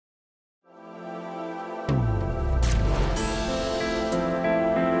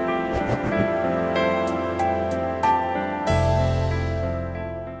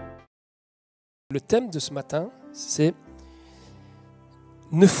Le thème de ce matin, c'est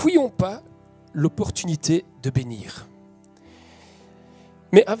 « Ne fouillons pas l'opportunité de bénir ».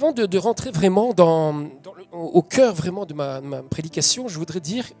 Mais avant de rentrer vraiment au cœur vraiment de ma prédication, je voudrais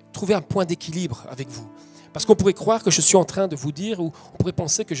trouver un point d'équilibre avec vous. Parce qu'on pourrait croire que je suis en train de vous dire, ou on pourrait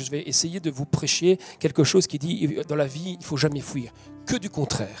penser que je vais essayer de vous prêcher quelque chose qui dit dans la vie, il ne faut jamais fuir. Que du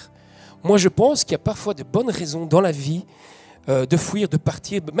contraire. Moi, je pense qu'il y a parfois de bonnes raisons dans la vie de fuir, de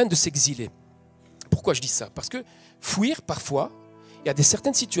partir, même de s'exiler. Pourquoi je dis ça? Parce que fuir, parfois, il y a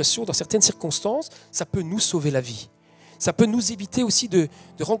certaines situations, dans certaines circonstances, ça peut nous sauver la vie. Ça peut nous éviter aussi de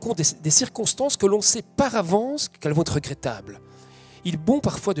rencontrer des circonstances que l'on sait par avance qu'elles vont être regrettables. Il est bon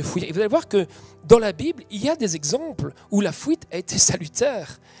parfois de fuir. Et vous allez voir que dans la Bible, il y a des exemples où la fuite a été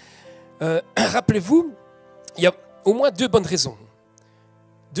salutaire. Rappelez-vous, il y a au moins deux bonnes raisons.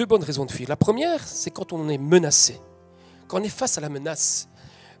 Deux bonnes raisons de fuir. La première, c'est quand on est menacé. Quand on est face à la menace.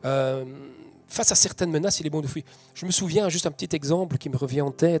 Face à certaines menaces, il est bon de fuir. Je me souviens, juste un petit exemple qui me revient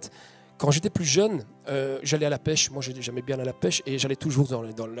en tête. Quand j'étais plus jeune, j'allais à la pêche. Moi, j'aimais bien aller à la pêche et j'allais toujours dans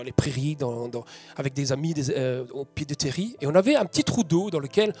les prairies, avec des amis au pied de terri. Et on avait un petit trou d'eau dans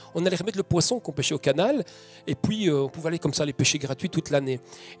lequel on allait remettre le poisson qu'on pêchait au canal. Et puis, on pouvait aller comme ça, les pêcher gratuits toute l'année.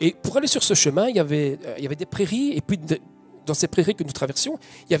 Et pour aller sur ce chemin, il y avait des prairies. Et puis, dans ces prairies que nous traversions,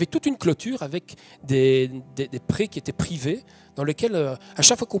 il y avait toute une clôture avec des prés qui étaient privés, dans lesquels, à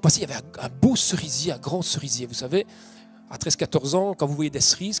chaque fois qu'on passait, il y avait un beau cerisier, un grand cerisier. Vous savez, à 13-14 ans, quand vous voyez des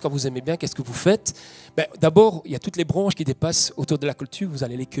cerises, quand vous aimez bien, qu'est-ce que vous faites? D'abord, il y a toutes les branches qui dépassent autour de la clôture, vous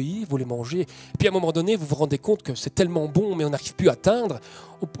allez les cueillir, vous les mangez. Et puis à un moment donné, vous vous rendez compte que c'est tellement bon, mais on n'arrive plus à atteindre.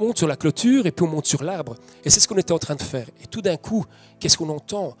 On monte sur la clôture et puis on monte sur l'arbre. Et c'est ce qu'on était en train de faire. Et tout d'un coup, qu'est-ce qu'on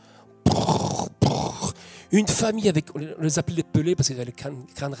entend? Une famille avec, on les appelait les pelés parce qu'ils avaient le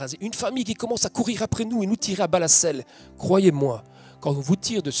crâne rasé. Une famille qui commence à courir après nous et nous tirer à balles à sel. Croyez-moi, quand on vous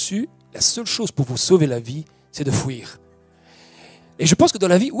tire dessus, la seule chose pour vous sauver la vie, c'est de fuir. Et je pense que dans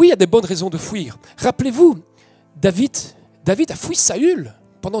la vie, oui, il y a des bonnes raisons de fuir. Rappelez-vous, David a fui Saül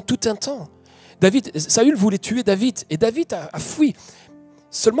pendant tout un temps. Saül voulait tuer David et David a fui.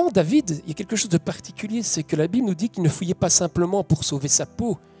 Seulement David, il y a quelque chose de particulier, c'est que la Bible nous dit qu'il ne fuyait pas simplement pour sauver sa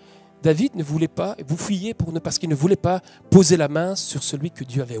peau. David ne voulait pas, vous fuyez parce qu'il ne voulait pas poser la main sur celui que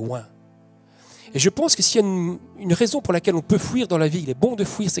Dieu avait oint. Et je pense que s'il y a une raison pour laquelle on peut fuir dans la vie, il est bon de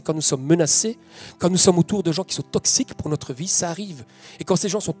fuir, c'est quand nous sommes menacés, quand nous sommes autour de gens qui sont toxiques pour notre vie, ça arrive. Et quand ces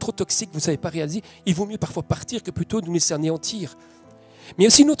gens sont trop toxiques, vous ne savez pas réaliser, il vaut mieux parfois partir que plutôt nous laisser anéantir. Mais il y a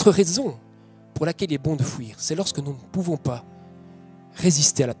aussi une autre raison pour laquelle il est bon de fuir, c'est lorsque nous ne pouvons pas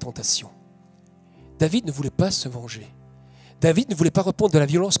résister à la tentation. David ne voulait pas se venger. David ne voulait pas répondre de la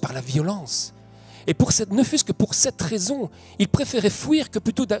violence par la violence. Et ne fût-ce que pour cette raison, il préférait fuir que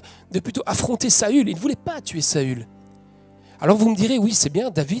plutôt affronter Saül. Il ne voulait pas tuer Saül. Alors vous me direz, oui, c'est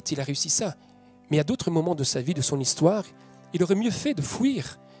bien, David, il a réussi ça. Mais il y a d'autres moments de sa vie, de son histoire, il aurait mieux fait de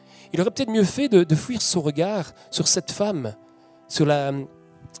fuir. Il aurait peut-être mieux fait de fuir son regard sur cette femme, sur la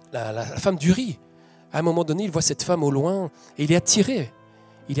femme d'Uri. À un moment donné, il voit cette femme au loin et il est attiré.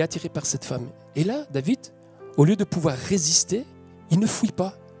 Il est attiré par cette femme. Et là, David, au lieu de pouvoir résister, il ne fuit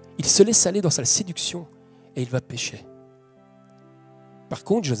pas. Il se laisse aller dans sa séduction et il va pécher. Par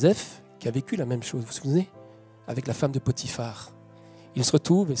contre, Joseph, qui a vécu la même chose, vous vous souvenez, avec la femme de Potiphar, il se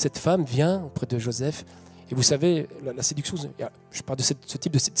retrouve et cette femme vient auprès de Joseph. Et vous savez, la séduction, je parle de ce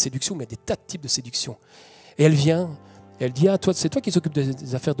type de séduction, mais il y a des tas de types de séduction. Et elle vient, et elle dit, ah, toi, c'est toi qui s'occupe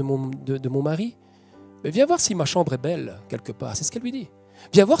des affaires de mon mari? Mais viens voir si ma chambre est belle, quelque part. C'est ce qu'elle lui dit.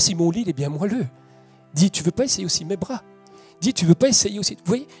 Viens voir si mon lit est bien moelleux. Dis, tu ne veux pas essayer aussi mes bras? Dis, tu ne veux pas essayer aussi? Vous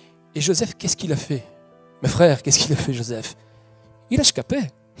voyez? Et Joseph, qu'est-ce qu'il a fait? Mes frères, qu'est-ce qu'il a fait, Joseph? Il a escapé.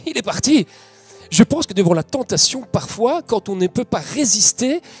 Il est parti. Je pense que devant la tentation, parfois, quand on ne peut pas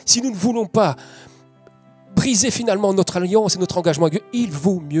résister, si nous ne voulons pas briser finalement notre alliance et notre engagement avec Dieu, il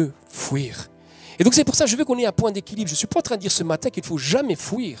vaut mieux fuir. Et donc c'est pour ça que je veux qu'on ait un point d'équilibre. Je ne suis pas en train de dire ce matin qu'il ne faut jamais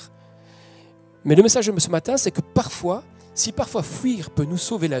fuir. Mais le message de ce matin, c'est que parfois, si parfois fuir peut nous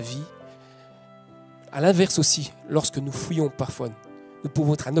sauver la vie, à l'inverse aussi, lorsque nous fuyons parfois, nous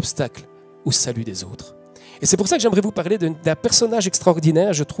pouvons être un obstacle au salut des autres. Et c'est pour ça que j'aimerais vous parler d'un personnage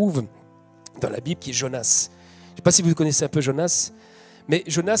extraordinaire, je trouve, dans la Bible, qui est Jonas. Je ne sais pas si vous connaissez un peu Jonas, mais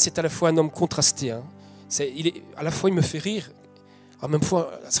Jonas est à la fois un homme contrasté. À la fois, il me fait rire, en même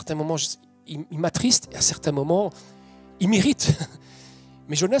fois, à certains moments, il m'attriste, et à certains moments, il m'irrite.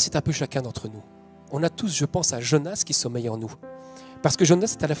 Mais Jonas est un peu chacun d'entre nous. On a tous, je pense, à Jonas qui sommeille en nous. Parce que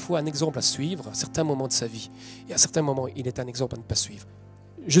Jonas est à la fois un exemple à suivre à certains moments de sa vie. Et à certains moments, il est un exemple à ne pas suivre.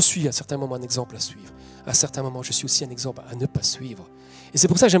 Je suis à certains moments un exemple à suivre. À certains moments, je suis aussi un exemple à ne pas suivre. Et c'est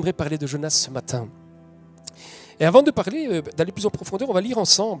pour ça que j'aimerais parler de Jonas ce matin. Et avant de parler, d'aller plus en profondeur, on va lire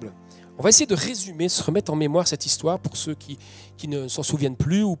ensemble On va essayer de résumer, se remettre en mémoire cette histoire pour ceux qui ne s'en souviennent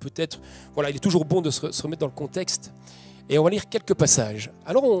plus ou peut-être, voilà, il est toujours bon de se remettre dans le contexte. Et on va lire quelques passages.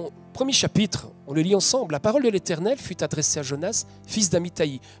 Alors, premier chapitre, on le lit ensemble. La parole de l'Éternel fut adressée à Jonas, fils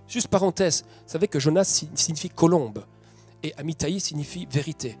d'Amittai. Juste parenthèse, vous savez que Jonas signifie colombe et Amittai signifie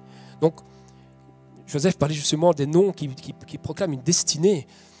vérité. Donc, Joseph parlait justement des noms qui proclament une destinée.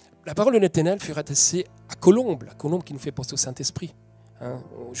 La parole de l'Éternel fut adressée à colombe, la colombe qui nous fait penser au Saint-Esprit. Hein,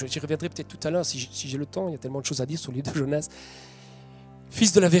 j'y reviendrai peut-être tout à l'heure si j'ai le temps, il y a tellement de choses à dire sur le livre de Jonas.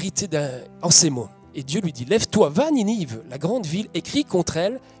 Fils de la vérité en ces mots. Et Dieu lui dit, lève-toi, va à Ninive, la grande ville, et crie contre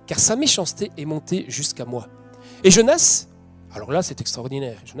elle, car sa méchanceté est montée jusqu'à moi. Et Jonas, alors là c'est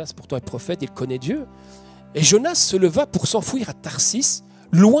extraordinaire, Jonas pourtant est prophète, il connaît Dieu, et Jonas se leva pour s'enfuir à Tarsis,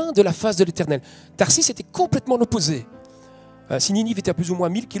 loin de la face de l'Éternel. Tarsis était complètement l'opposé. Si Ninive était à plus ou moins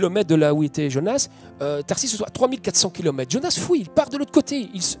 1000 km de là où était Jonas, Tarsis se trouve à 3400 km. Jonas fuit, il part de l'autre côté,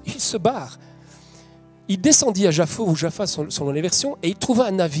 il se barre. Il descendit à Jaffo ou Jaffa selon les versions, et il trouva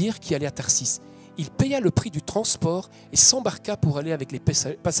un navire qui allait à Tarsis. Il paya le prix du transport et s'embarqua pour aller avec les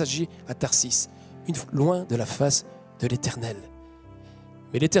passagers à Tarsis, loin de la face de l'Éternel.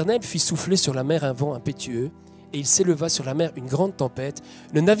 Mais l'Éternel fit souffler sur la mer un vent impétueux, et il s'éleva sur la mer une grande tempête.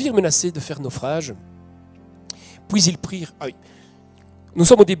 Le navire menaçait de faire naufrage. Puis ils prirent... Ah oui. Nous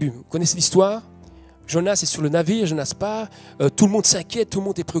sommes au début, vous connaissez l'histoire. Jonas est sur le navire, Jonas part, tout le monde s'inquiète, tout le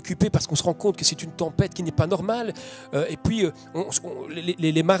monde est préoccupé parce qu'on se rend compte que c'est une tempête qui n'est pas normale. Et puis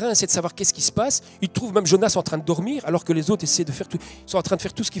les marins essaient de savoir qu'est-ce qui se passe. Ils trouvent même Jonas en train de dormir alors que les autres essaient de faire tout, sont en train de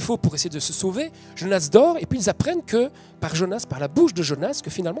faire tout ce qu'il faut pour essayer de se sauver. Jonas dort et puis ils apprennent que par la bouche de Jonas, que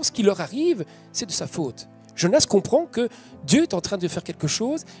finalement ce qui leur arrive, c'est de sa faute. Jonas comprend que Dieu est en train de faire quelque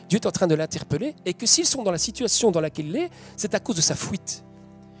chose, Dieu est en train de l'interpeller et que s'ils sont dans la situation dans laquelle il est, c'est à cause de sa fuite.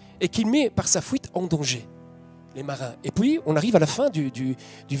 Et qu'il met par sa fuite en danger les marins. Et puis, on arrive à la fin du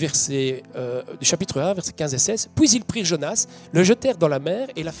chapitre 1, versets 15 et 16. Puis ils prirent Jonas, le jetèrent dans la mer,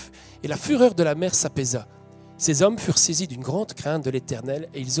 et la fureur de la mer s'apaisa. Ces hommes furent saisis d'une grande crainte de l'Éternel,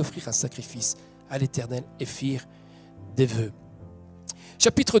 et ils offrirent un sacrifice à l'Éternel et firent des vœux.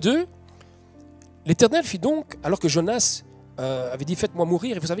 Chapitre 2, l'Éternel fit donc, alors que Jonas avait dit « Faites-moi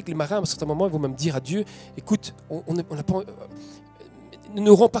mourir », et vous savez que les marins, à un certain moment, ils vont même dire à Dieu « Écoute, on n'a pas... ne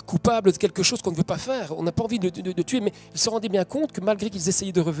nous rend pas coupables de quelque chose qu'on ne veut pas faire. On n'a pas envie de tuer, mais ils se rendaient bien compte que malgré qu'ils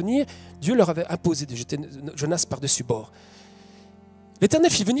essayaient de revenir, Dieu leur avait imposé de jeter Jonas par-dessus bord. L'Éternel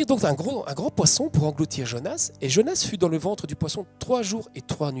fit venir donc un grand poisson pour engloutir Jonas, et Jonas fut dans le ventre du poisson 3 jours et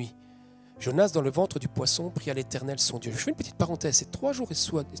 3 nuits. Jonas, dans le ventre du poisson, pria l'Éternel son Dieu. Je fais une petite parenthèse, c'est 3 jours et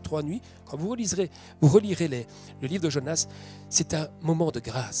 3 nuits. Quand vous relirez le livre de Jonas, c'est un moment de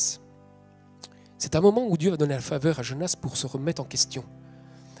grâce. C'est un moment où Dieu va donner la faveur à Jonas pour se remettre en question.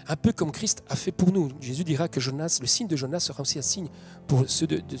 Un peu comme Christ a fait pour nous. Jésus dira que Jonas, le signe de Jonas sera aussi un signe pour ceux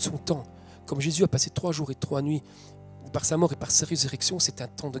de son temps. Comme Jésus a passé 3 jours et 3 nuits par sa mort et par sa résurrection, c'est un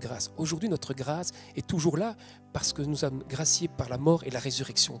temps de grâce. Aujourd'hui, notre grâce est toujours là parce que nous sommes graciés par la mort et la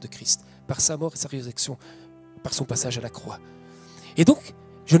résurrection de Christ. Par sa mort et sa résurrection, par son passage à la croix. Et donc,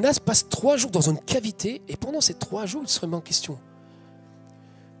 Jonas passe 3 jours dans une cavité et pendant ces 3 jours, il se remet en question.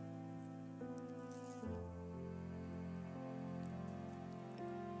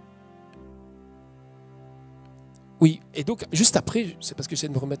 Oui, et donc juste après, c'est parce que j'essaie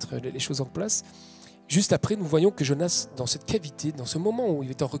de me remettre les choses en place, juste après nous voyons que Jonas, dans cette cavité, dans ce moment où il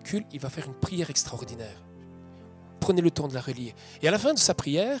est en recul, il va faire une prière extraordinaire. Prenez le temps de la relire. Et à la fin de sa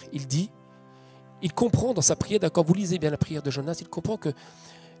prière, il comprend dans sa prière, quand vous lisez bien la prière de Jonas, il comprend que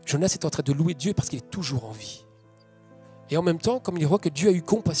Jonas est en train de louer Dieu parce qu'il est toujours en vie. Et en même temps, comme il voit que Dieu a eu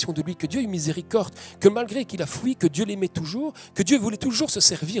compassion de lui, que Dieu a eu miséricorde, que malgré qu'il a fui, que Dieu l'aimait toujours, que Dieu voulait toujours se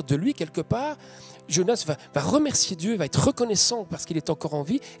servir de lui quelque part, Jonas va remercier Dieu, va être reconnaissant parce qu'il est encore en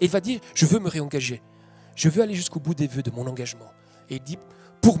vie et il va dire « Je veux me réengager. Je veux aller jusqu'au bout des vœux de mon engagement. » Et il dit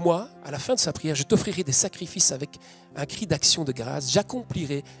 « Pour moi, à la fin de sa prière, je t'offrirai des sacrifices avec un cri d'action de grâce.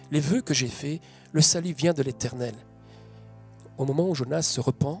 J'accomplirai les vœux que j'ai faits. Le salut vient de l'Éternel. » Au moment où Jonas se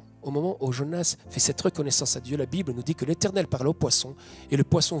repent, au moment où Jonas fait cette reconnaissance à Dieu, la Bible nous dit que l'Éternel parle au poisson et le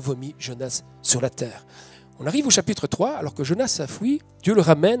poisson vomit Jonas sur la terre. On arrive au chapitre 3, alors que Jonas a fui, Dieu le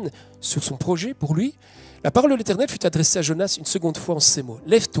ramène sur son projet pour lui. La parole de l'Éternel fut adressée à Jonas une seconde fois en ces mots. «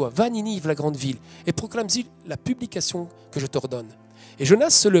 Lève-toi, va à Ninive, la grande ville, et proclame-y la publication que je t'ordonne. » Et Jonas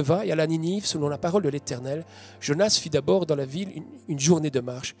se leva et alla à Ninive selon la parole de l'Éternel. Jonas fit d'abord dans la ville une journée de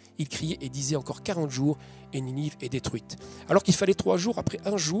marche. Il criait et disait encore 40 jours et Ninive est détruite. Alors qu'il fallait 3 jours après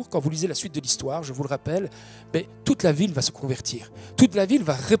un jour, quand vous lisez la suite de l'histoire, je vous le rappelle, toute la ville va se convertir. Toute la ville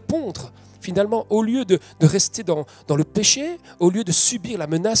va répondre. Finalement, au lieu de rester dans le péché, au lieu de subir la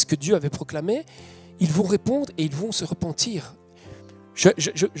menace que Dieu avait proclamée, ils vont répondre et ils vont se repentir.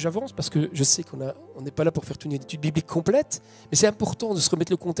 J'avance parce que je sais qu'on n'est pas là pour faire une étude biblique complète, mais c'est important de se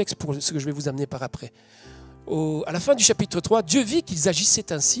remettre le contexte pour ce que je vais vous amener par après. À la fin du chapitre 3, Dieu vit qu'ils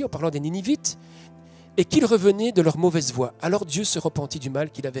agissaient ainsi en parlant des Ninivites et qu'ils revenaient de leur mauvaise voie. Alors Dieu se repentit du mal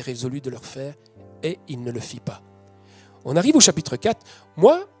qu'il avait résolu de leur faire et il ne le fit pas. On arrive au chapitre 4.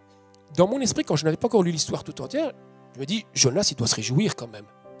 Moi, dans mon esprit, quand je n'avais pas encore lu l'histoire tout entière, je me dis, Jonas, il doit se réjouir quand même.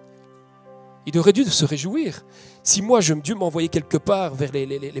 Il aurait dû se réjouir. Si moi, Dieu m'a envoyé quelque part vers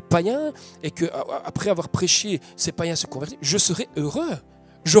les païens et qu'après avoir prêché, ces païens se convertissent, je serais heureux.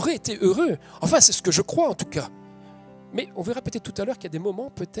 J'aurais été heureux. Enfin, c'est ce que je crois en tout cas. Mais on verra peut-être tout à l'heure qu'il y a des moments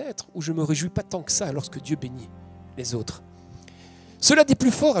peut-être où je ne me réjouis pas tant que ça lorsque Dieu bénit les autres. Cela dit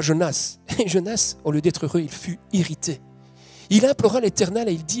plus fort à Jonas. Et Jonas, au lieu d'être heureux, il fut irrité. Il implora l'Éternel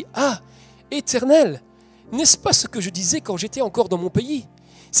et il dit « Ah, Éternel, n'est-ce pas ce que je disais quand j'étais encore dans mon pays ?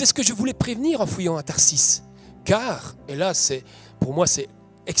 C'est ce que je voulais prévenir en fuyant à Tarsis. Car, et là, pour moi, c'est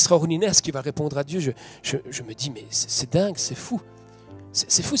extraordinaire ce qu'il va répondre à Dieu. Je me dis, mais c'est dingue, c'est fou.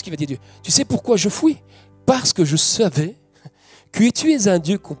 C'est fou ce qu'il va dire Dieu. Tu sais pourquoi je fuis ? Parce que je savais que tu es un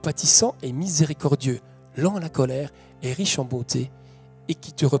Dieu compatissant et miséricordieux, lent à la colère et riche en bonté, et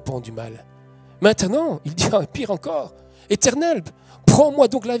qui te repent du mal. Maintenant, il dit pire encore, Éternel, prends-moi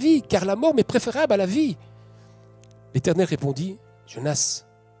donc la vie, car la mort m'est préférable à la vie. L'Éternel répondit, Jonas,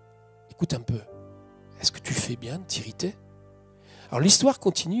 écoute un peu, est-ce que tu fais bien de t'irriter ? Alors l'histoire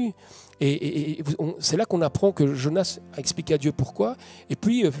continue et c'est là qu'on apprend que Jonas a expliqué à Dieu pourquoi. Et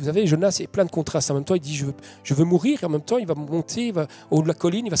puis, vous savez, Jonas est plein de contrastes. En même temps, il dit je veux mourir. Et en même temps, il va monter au haut de la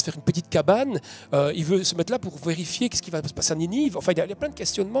colline, il va se faire une petite cabane. Il veut se mettre là pour vérifier ce qui va se passer à Ninive. Enfin, il y a plein de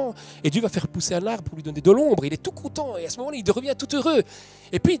questionnements. Et Dieu va faire pousser un arbre pour lui donner de l'ombre. Il est tout content. Et à ce moment-là, il revient tout heureux.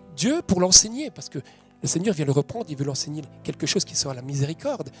 Et puis, Dieu, pour l'enseigner, parce que le Seigneur vient le reprendre, il veut l'enseigner quelque chose qui sera la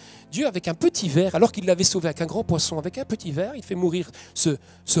miséricorde. Dieu, avec un petit ver, alors qu'il l'avait sauvé avec un grand poisson, avec un petit ver, il fait mourir ce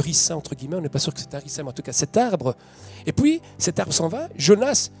ricin, entre guillemets, on n'est pas sûr que c'est un ricin, mais en tout cas cet arbre. Et puis, cet arbre s'en va.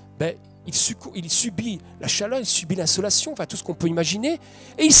 Jonas, il subit la chaleur, il subit l'insolation, enfin tout ce qu'on peut imaginer,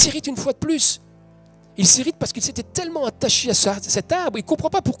 et il s'irrite une fois de plus. Il s'irrite parce qu'il s'était tellement attaché à cet arbre, il ne comprend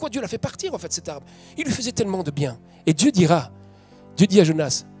pas pourquoi Dieu l'a fait partir, en fait, cet arbre. Il lui faisait tellement de bien. Et Dieu dit à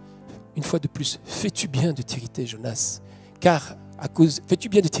Jonas, une fois de plus, fais-tu bien de t'irriter, Jonas, car fais-tu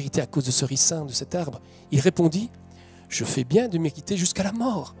bien de t'irriter à cause de ce ricin, de cet arbre ? Il répondit, je fais bien de m'irriter jusqu'à la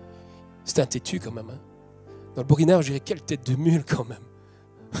mort. C'est un têtu quand même. Hein. Dans le borinage, je dirais, quelle tête de mule quand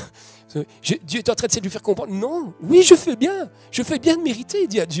même. Dieu est en train de lui faire comprendre, non, oui, je fais bien de m'irriter, il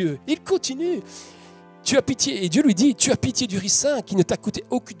dit à Dieu. Il continue. Tu as pitié, et Dieu lui dit, tu as pitié du ricin qui ne t'a coûté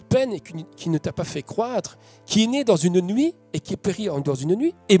aucune peine et qui ne t'a pas fait croître, qui est né dans une nuit et qui est péri dans une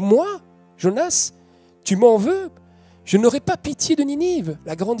nuit. Et moi, Jonas, tu m'en veux ? Je n'aurai pas pitié de Ninive,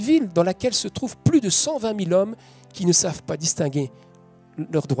 la grande ville dans laquelle se trouvent plus de 120 000 hommes qui ne savent pas distinguer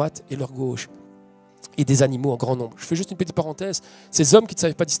leur droite et leur gauche, et des animaux en grand nombre. Je fais juste une petite parenthèse. Ces hommes qui ne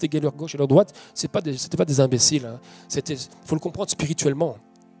savaient pas distinguer leur gauche et leur droite, ce n'étaient pas des imbéciles. Hein. Il faut le comprendre spirituellement.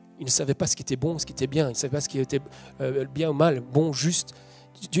 Ils ne savaient pas ce qui était bon, ce qui était bien. Ils ne savaient pas ce qui était bien ou mal, bon, juste.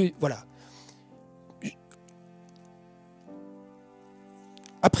 Dieu, voilà.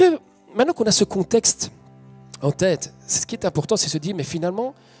 Après, maintenant qu'on a ce contexte en tête, ce qui est important, c'est de se dire, mais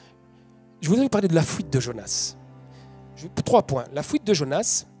finalement, je voudrais vous parler de la fuite de Jonas. 3 points. La fuite de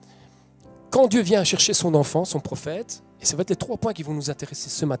Jonas, quand Dieu vient chercher son enfant, son prophète, et ça va être les 3 points qui vont nous intéresser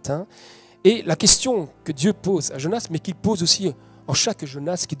ce matin, et la question que Dieu pose à Jonas, mais qu'il pose aussi en chaque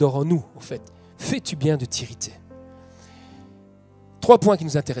Jonas qui dort en nous, en fait. Fais-tu bien de t'irriter ? 3 points qui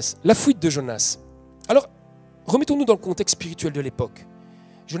nous intéressent. La fuite de Jonas. Alors, remettons-nous dans le contexte spirituel de l'époque.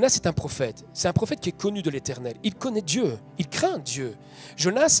 Jonas est un prophète. C'est un prophète qui est connu de l'Éternel. Il connaît Dieu. Il craint Dieu.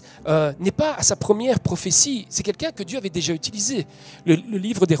 Jonas n'est pas à sa première prophétie. C'est quelqu'un que Dieu avait déjà utilisé. Le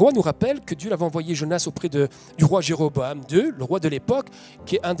livre des rois nous rappelle que Dieu l'avait envoyé Jonas auprès du roi Jéroboam II, le roi de l'époque,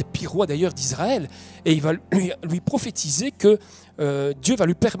 qui est un des pires rois d'ailleurs d'Israël. Et il va lui prophétiser que Dieu va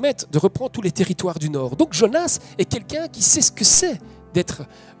lui permettre de reprendre tous les territoires du nord. Donc Jonas est quelqu'un qui sait ce que c'est d'être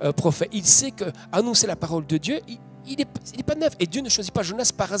prophète. Il sait qu'annoncer la parole de Dieu, il n'est pas neuf. Et Dieu ne choisit pas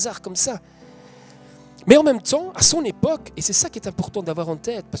Jonas par hasard comme ça. Mais en même temps, à son époque, et c'est ça qui est important d'avoir en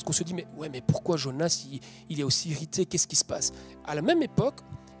tête, parce qu'on se dit, mais pourquoi Jonas, il est aussi irrité, qu'est-ce qui se passe ? À la même époque,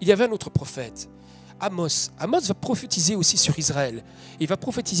 il y avait un autre prophète, Amos. Amos va prophétiser aussi sur Israël. Il va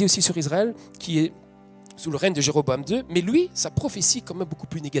prophétiser aussi sur Israël, qui est sous le règne de Jéroboam II, mais lui, sa prophétie est quand même beaucoup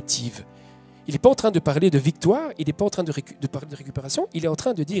plus négative. Il n'est pas en train de parler de victoire, il n'est pas en train de parler de récupération, il est en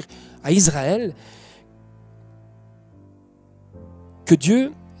train de dire à Israël que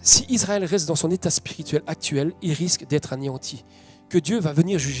Dieu, si Israël reste dans son état spirituel actuel, il risque d'être anéanti. Que Dieu va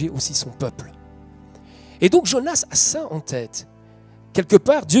venir juger aussi son peuple. Et donc Jonas a ça en tête. quelque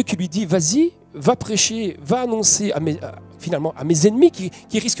part, Dieu qui lui dit, vas-y, va prêcher, va annoncer finalement à mes ennemis,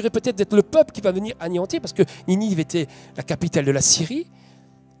 qui risqueraient peut-être d'être le peuple qui va venir anéantir, parce que Ninive était la capitale de la Syrie.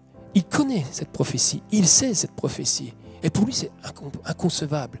 Il connaît cette prophétie, il sait cette prophétie. Et pour lui, c'est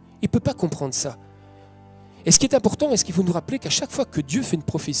inconcevable. Il ne peut pas comprendre ça. Et ce qui est important, est-ce qu'il faut nous rappeler qu'à chaque fois que Dieu fait une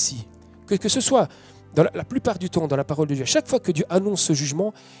prophétie, que ce soit dans la plupart du temps dans la parole de Dieu, à chaque fois que Dieu annonce ce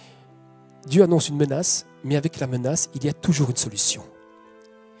jugement, Dieu annonce une menace, mais avec la menace, il y a toujours une solution.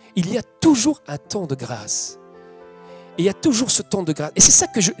 Il y a toujours un temps de grâce. Et il y a toujours ce temps de grâce. Et c'est ça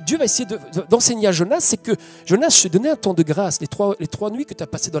que Dieu va essayer d'enseigner à Jonas, c'est que Jonas, je t'ai donné un temps de grâce. Les trois nuits que tu as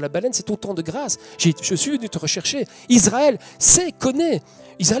passées dans la baleine, c'est ton temps de grâce. Je suis venu te rechercher. Israël sait, connaît.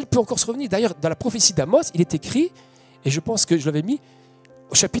 Israël peut encore se revenir. D'ailleurs, dans la prophétie d'Amos, il est écrit, et je pense que je l'avais mis,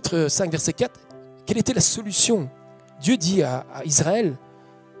 au chapitre 5, verset 4, quelle était la solution? Dieu dit à Israël,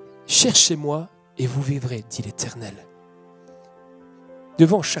 cherchez-moi et vous vivrez, dit l'Éternel.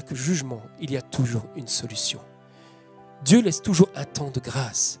 Devant chaque jugement, il y a toujours une solution. Dieu laisse toujours un temps de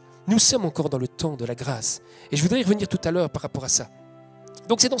grâce. Nous sommes encore dans le temps de la grâce. Et je voudrais y revenir tout à l'heure par rapport à ça.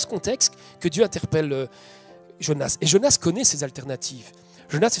 Donc c'est dans ce contexte que Dieu interpelle Jonas. Et Jonas connaît ses alternatives.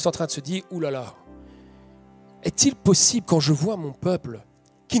 Jonas est en train de se dire, « Ouh là là, est-il possible quand je vois mon peuple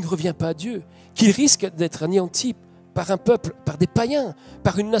qui ne revient pas à Dieu, qui risque d'être anéanti par un peuple, par des païens,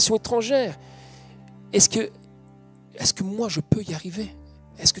 par une nation étrangère, est-ce que moi je peux y arriver?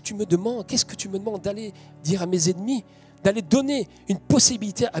 Est-ce que tu me demandes, qu'est-ce que tu me demandes d'aller dire à mes ennemis, d'aller donner une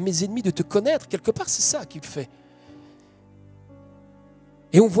possibilité à mes ennemis de te connaître? Quelque part, c'est ça qu'il fait.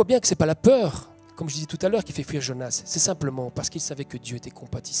 Et on voit bien que ce n'est pas la peur, comme je disais tout à l'heure, qui fait fuir Jonas. C'est simplement parce qu'il savait que Dieu était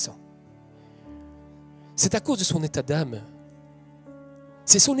compatissant. C'est à cause de son état d'âme.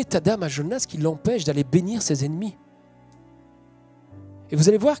 C'est son état d'âme à Jonas qui l'empêche d'aller bénir ses ennemis. Et vous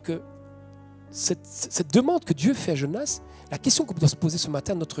allez voir que cette demande que Dieu fait à Jonas, la question qu'on doit se poser ce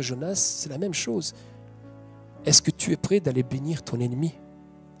matin à notre Jonas, c'est la même chose. Est-ce que tu es prêt d'aller bénir ton ennemi?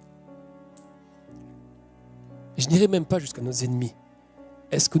 Je n'irai même pas jusqu'à nos ennemis.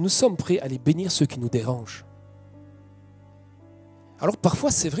 Est-ce que nous sommes prêts à aller bénir ceux qui nous dérangent? Alors parfois,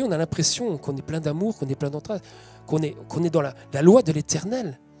 c'est vrai, on a l'impression qu'on est plein d'amour, qu'on est plein d'entraide, qu'on est dans la loi de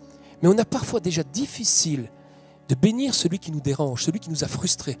l'Éternel. Mais on a parfois déjà difficile de bénir celui qui nous dérange, celui qui nous a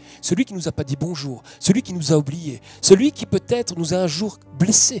frustrés, celui qui ne nous a pas dit bonjour, celui qui nous a oubliés, celui qui peut-être nous a un jour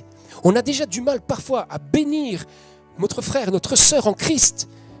blessés. On a déjà du mal parfois à bénir notre frère, notre sœur en Christ.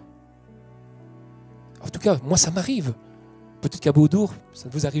 En tout cas, moi ça m'arrive. Peut-être qu'à Baudour, ça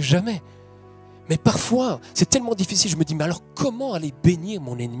ne vous arrive jamais. Mais parfois, c'est tellement difficile, je me dis, mais alors comment aller bénir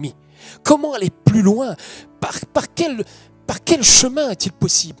mon ennemi? Comment aller plus loin? Par quel chemin est-il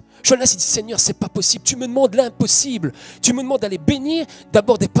possible? Jonas dit, Seigneur, c'est pas possible. Tu me demandes l'impossible. Tu me demandes d'aller bénir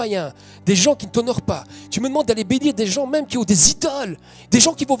d'abord des païens, des gens qui ne t'honorent pas. Tu me demandes d'aller bénir des gens même qui ont des idoles, des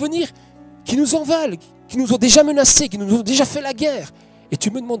gens qui vont venir, qui nous en valent, qui nous ont déjà menacés, qui nous ont déjà fait la guerre. Et tu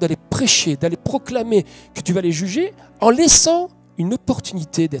me demandes d'aller prêcher, d'aller proclamer que tu vas les juger en laissant une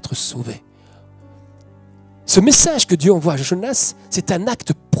opportunité d'être sauvé. Ce message que Dieu envoie à Jonas, c'est un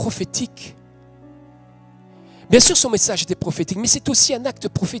acte prophétique. Bien sûr, son message était prophétique, mais c'est aussi un acte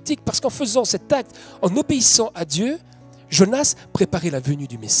prophétique parce qu'en faisant cet acte, en obéissant à Dieu, Jonas préparait la venue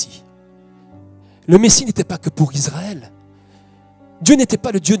du Messie. Le Messie n'était pas que pour Israël. Dieu n'était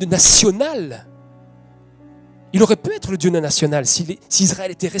pas le Dieu national. Il aurait pu être le Dieu national si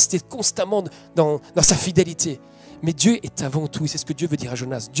Israël était resté constamment dans sa fidélité. Mais Dieu est avant tout, et c'est ce que Dieu veut dire à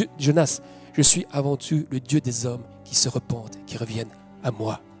Jonas. Jonas, je suis avant tout le Dieu des hommes qui se repentent, qui reviennent à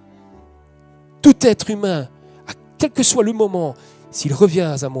moi. Tout être humain, quel que soit le moment, s'il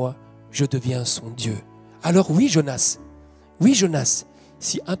revient à moi, je deviens son Dieu. Alors oui, Jonas,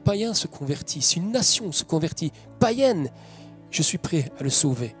 si un païen se convertit, si une nation se convertit, païenne, je suis prêt à le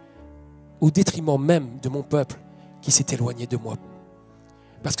sauver, au détriment même de mon peuple qui s'est éloigné de moi.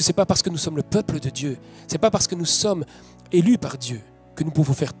 Parce que ce n'est pas parce que nous sommes le peuple de Dieu, ce n'est pas parce que nous sommes élus par Dieu que nous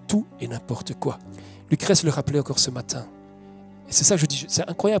pouvons faire tout et n'importe quoi. Lucrèce le rappelait encore ce matin. Et c'est ça que je dis, c'est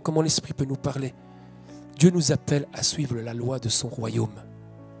incroyable comment l'Esprit peut nous parler. Dieu nous appelle à suivre la loi de son royaume.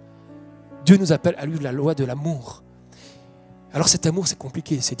 Dieu nous appelle à vivre la loi de l'amour. Alors cet amour, c'est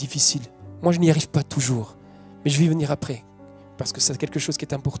compliqué, c'est difficile. Moi, je n'y arrive pas toujours. Mais je vais y venir après, parce que c'est quelque chose qui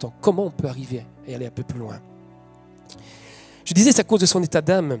est important. Comment on peut arriver et aller un peu plus loin? Je disais, c'est à cause de son état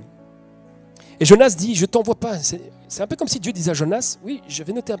d'âme. Et Jonas dit, je ne t'envoie pas. C'est un peu comme si Dieu disait à Jonas, oui, je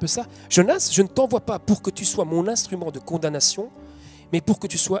vais noter un peu ça. Jonas, je ne t'envoie pas pour que tu sois mon instrument de condamnation, mais pour que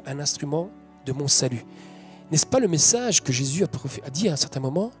tu sois un instrument de mon salut. N'est-ce pas le message que Jésus a dit à un certain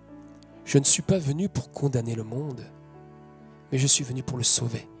moment? Je ne suis pas venu pour condamner le monde, mais je suis venu pour le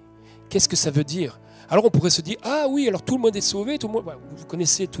sauver. qu'est-ce que ça veut dire? Alors on pourrait se dire, ah oui, alors tout le monde est sauvé, tout le monde... Vous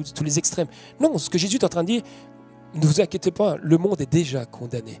connaissez tous les extrêmes. Non, ce que Jésus est en train de dire, ne vous inquiétez pas, le monde est déjà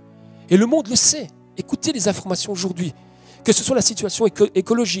condamné. Et le monde le sait. Écoutez les informations aujourd'hui. Que ce soit la situation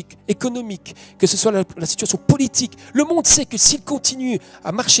écologique, économique, que ce soit la situation politique. Le monde sait que s'il continue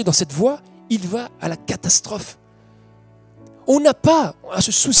à marcher dans cette voie, il va à la catastrophe. On n'a pas à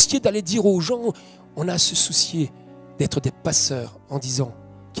se soucier d'aller dire aux gens, on a à se soucier d'être des passeurs en disant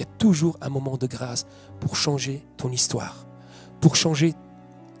qu'il y a toujours un moment de grâce pour changer ton histoire, pour changer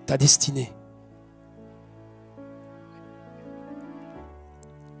ta destinée.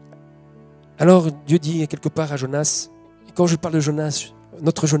 Alors Dieu dit quelque part à Jonas, et quand je parle de Jonas,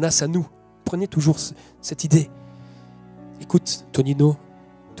 notre Jonas à nous, prenez toujours cette idée. Écoute, Tonino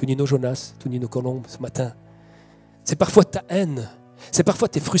Jonas, Tonino Colombe ce matin, c'est parfois ta haine, c'est parfois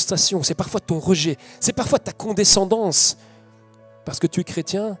tes frustrations, c'est parfois ton rejet, c'est parfois ta condescendance. Parce que tu es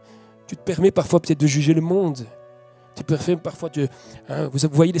chrétien, tu te permets parfois peut-être de juger le monde. Tu te permets parfois de... vous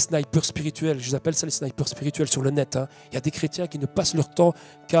voyez les snipers spirituels, je les appelle ça les snipers spirituels sur le net. Il y a des chrétiens qui ne passent leur temps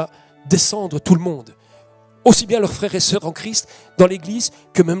qu'à descendre tout le monde. Aussi bien leurs frères et sœurs en Christ, dans l'église,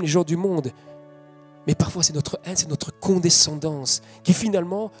 que même les gens du monde. Mais parfois c'est notre haine, c'est notre condescendance qui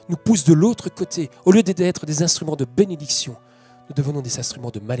finalement nous pousse de l'autre côté. Au lieu d'être des instruments de bénédiction, nous devenons des instruments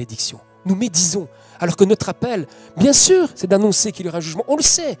de malédiction. Nous médisons, alors que notre appel, bien sûr, c'est d'annoncer qu'il y aura un jugement. On le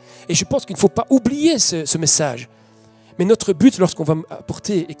sait. Et je pense qu'il ne faut pas oublier ce message. Mais notre but, lorsqu'on va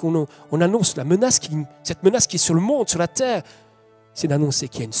apporter et qu'on annonce la menace, cette menace qui est sur le monde, sur la terre, c'est d'annoncer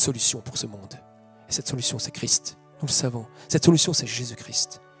qu'il y a une solution pour ce monde. Et cette solution, c'est Christ. Nous le savons. Cette solution, c'est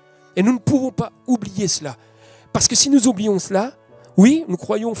Jésus-Christ. Et nous ne pouvons pas oublier cela. Parce que si nous oublions cela, oui, nous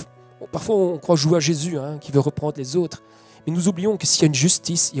croyons, parfois on croit jouer à Jésus, qui veut reprendre les autres, mais nous oublions que s'il y a une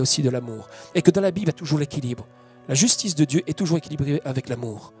justice, il y a aussi de l'amour. Et que dans la Bible, il y a toujours l'équilibre. La justice de Dieu est toujours équilibrée avec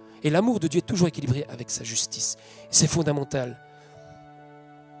l'amour. Et l'amour de Dieu est toujours équilibré avec sa justice. C'est fondamental.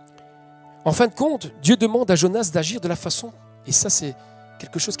 En fin de compte, Dieu demande à Jonas d'agir de la façon, et ça c'est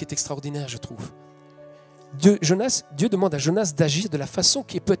quelque chose qui est extraordinaire, je trouve. Dieu demande à Jonas d'agir de la façon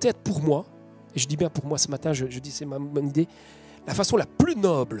qui est peut-être pour moi, et je dis bien pour moi ce matin, je dis c'est ma bonne idée, la façon la plus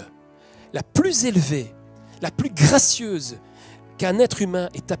noble, la plus élevée, la plus gracieuse qu'un être humain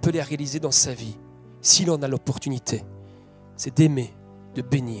est appelé à réaliser dans sa vie, s'il en a l'opportunité, c'est d'aimer, de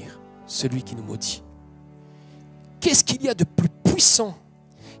bénir celui qui nous maudit. Qu'est-ce qu'il y a de plus puissant,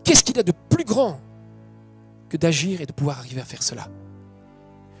 qu'est-ce qu'il y a de plus grand que d'agir et de pouvoir arriver à faire cela?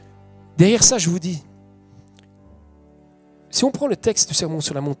 Derrière ça, je vous dis, si on prend le texte du Sermon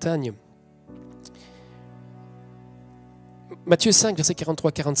sur la montagne, Matthieu 5, versets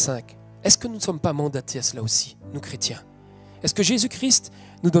 43-45, est-ce que nous ne sommes pas mandatés à cela aussi, nous chrétiens? Est-ce que Jésus-Christ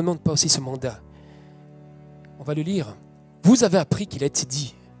ne nous demande pas aussi ce mandat? On va le lire. Vous avez appris qu'il a été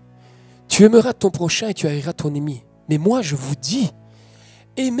dit, tu aimeras ton prochain et tu haïras ton ennemi. Mais moi, je vous dis,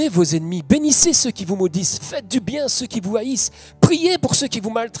 aimez vos ennemis, bénissez ceux qui vous maudissent, faites du bien à ceux qui vous haïssent, priez pour ceux qui vous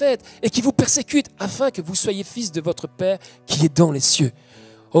maltraitent et qui vous persécutent, afin que vous soyez fils de votre Père qui est dans les cieux.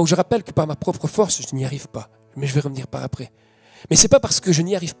 Oh, je rappelle que par ma propre force, je n'y arrive pas, mais je vais revenir par après. Mais ce n'est pas parce que je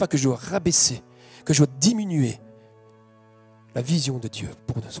n'y arrive pas que je dois rabaisser, que je dois diminuer la vision de Dieu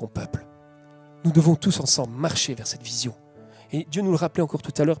pour son peuple. Nous devons tous ensemble marcher vers cette vision. Et Dieu nous le rappelait encore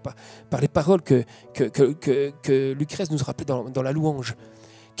tout à l'heure par les paroles que Lucrèce nous rappelait dans la louange.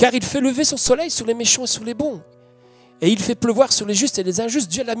 Car il fait lever son soleil sur les méchants et sur les bons. Et il fait pleuvoir sur les justes et les injustes.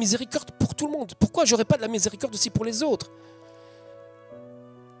 Dieu a de la miséricorde pour tout le monde. Pourquoi je n'aurais pas de la miséricorde aussi pour les autres?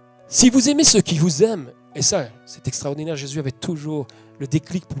 Si vous aimez ceux qui vous aiment, et ça, c'est extraordinaire, Jésus avait toujours le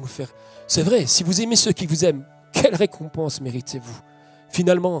déclic pour nous faire. C'est vrai, si vous aimez ceux qui vous aiment, quelle récompense méritez-vous?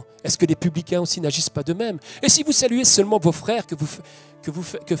 Finalement, est-ce que les publicains aussi n'agissent pas de même? Et si vous saluez seulement vos frères, que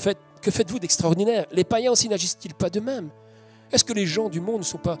faites-vous d'extraordinaire? Les païens aussi n'agissent-ils pas de même? Est-ce que les gens du monde ne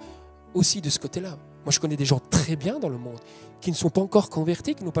sont pas aussi de ce côté-là? Moi, je connais des gens très bien dans le monde, qui ne sont pas encore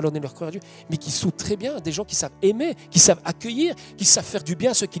convertis, qui n'ont pas donné leur cœur à Dieu, mais qui sont très bien, des gens qui savent aimer, qui savent accueillir, qui savent faire du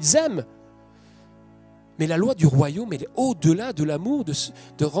bien à ceux qu'ils aiment. Mais la loi du royaume, elle est au-delà de l'amour,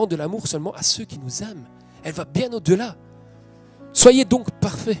 de rendre de l'amour seulement à ceux qui nous aiment. Elle va bien au-delà. Soyez donc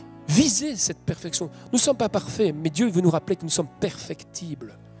parfaits. Visez cette perfection. Nous ne sommes pas parfaits, mais Dieu veut nous rappeler que nous sommes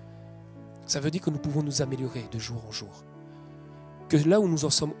perfectibles. Ça veut dire que nous pouvons nous améliorer de jour en jour. Que là où nous en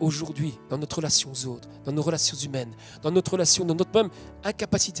sommes aujourd'hui, dans notre relation aux autres, dans nos relations humaines, dans notre relation, dans notre même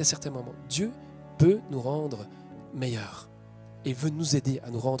incapacité à certains moments, Dieu peut nous rendre meilleurs et veut nous aider à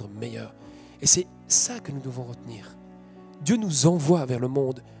nous rendre meilleurs. Et c'est ça que nous devons retenir. Dieu nous envoie vers le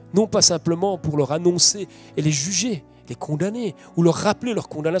monde, non pas simplement pour leur annoncer et les juger, les condamner ou leur rappeler leur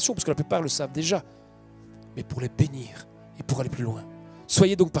condamnation, parce que la plupart le savent déjà, mais pour les bénir et pour aller plus loin.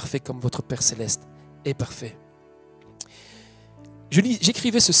 Soyez donc parfaits comme votre Père Céleste est parfait.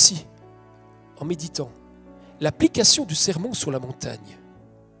 J'écrivais ceci en méditant. L'application du sermon sur la montagne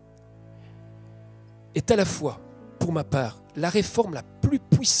est à la fois, pour ma part, la réforme la plus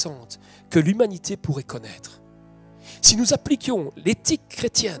puissante que l'humanité pourrait connaître. Si nous appliquions l'éthique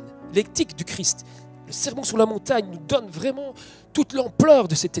chrétienne, l'éthique du Christ, le sermon sur la montagne nous donne vraiment toute l'ampleur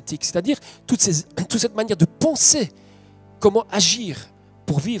de cette éthique, c'est-à-dire toute cette manière de penser, comment agir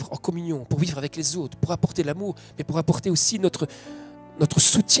pour vivre en communion, pour vivre avec les autres, pour apporter l'amour, mais pour apporter aussi notre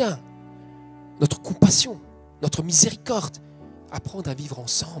soutien, notre compassion, notre miséricorde, apprendre à vivre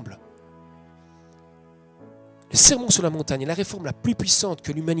ensemble. Le sermon sur la montagne est la réforme la plus puissante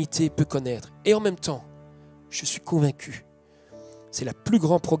que l'humanité peut connaître. Et en même temps, je suis convaincu, c'est le plus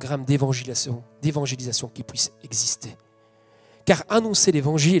grand programme d'évangélisation qui puisse exister. Car annoncer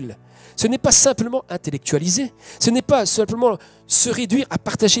l'évangile, ce n'est pas simplement intellectualiser, ce n'est pas simplement se réduire à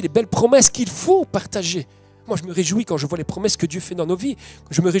partager les belles promesses qu'il faut partager. Moi, je me réjouis quand je vois les promesses que Dieu fait dans nos vies,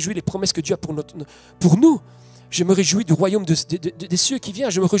 je me réjouis des promesses que Dieu a pour nous. Je me réjouis du royaume des cieux qui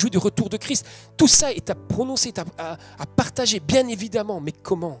vient, je me réjouis du retour de Christ. Tout ça est à prononcer, à partager, bien évidemment, mais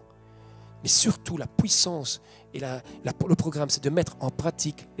comment ? Mais surtout, la puissance et le programme, c'est de mettre en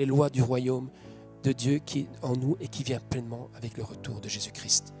pratique les lois du royaume de Dieu qui est en nous et qui vient pleinement avec le retour de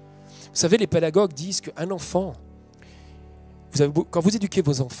Jésus-Christ. Vous savez, les pédagogues disent qu'un enfant, quand vous éduquez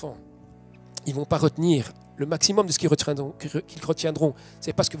vos enfants, ils ne vont pas retenir le maximum de ce qu'ils retiendront. Ce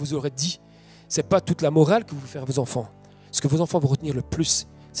n'est pas ce que vous aurez dit, ce n'est pas toute la morale que vous faites à vos enfants. Ce que vos enfants vont retenir le plus,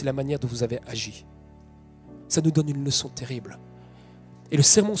 c'est la manière dont vous avez agi. Ça nous donne une leçon terrible. Et le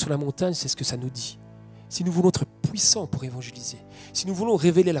sermon sur la montagne, c'est ce que ça nous dit. Si nous voulons être puissants pour évangéliser, si nous voulons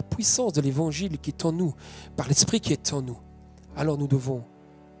révéler la puissance de l'évangile qui est en nous, par l'esprit qui est en nous, alors nous devons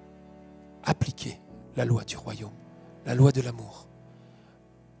appliquer la loi du royaume, la loi de l'amour.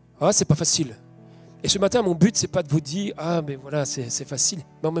 Ah, c'est pas facile. Et ce matin, mon but, c'est pas de vous dire, ah, mais voilà, c'est facile.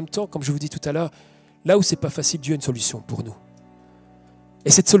 Mais en même temps, comme je vous dis tout à l'heure, là où c'est pas facile, Dieu a une solution pour nous.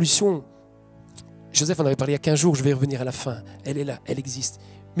 Et cette solution, Joseph en avait parlé il y a 15 jours, je vais y revenir à la fin. Elle est là, elle existe.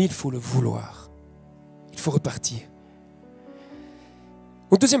 Mais il faut le vouloir. Il faut repartir.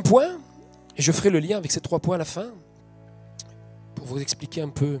 Mon deuxième point, et je ferai le lien avec ces 3 points à la fin, pour vous expliquer un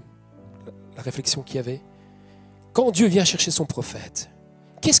peu la réflexion qu'il y avait. Quand Dieu vient chercher son prophète,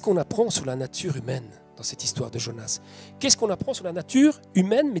 qu'est-ce qu'on apprend sur la nature humaine dans cette histoire de Jonas ? Qu'est-ce qu'on apprend sur la nature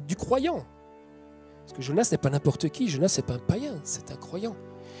humaine, mais du croyant ? Parce que Jonas n'est pas n'importe qui, Jonas n'est pas un païen, c'est un croyant.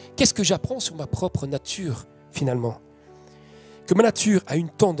 Qu'est-ce que j'apprends sur ma propre nature, finalement ? Que ma nature a une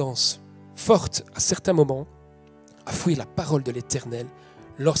tendance forte, à certains moments, à fuir la parole de l'Éternel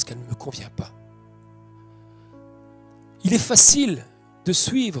lorsqu'elle ne me convient pas. Il est facile de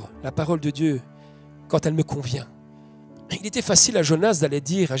suivre la parole de Dieu quand elle me convient. Il était facile à Jonas d'aller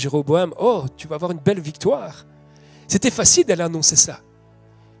dire à Jéroboam, « Oh, tu vas avoir une belle victoire ». C'était facile d'aller annoncer ça.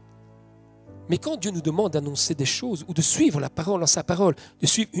 Mais quand Dieu nous demande d'annoncer des choses ou de suivre la parole dans sa parole, de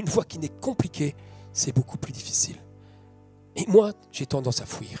suivre une voie qui n'est compliquée, c'est beaucoup plus difficile. Et moi, j'ai tendance à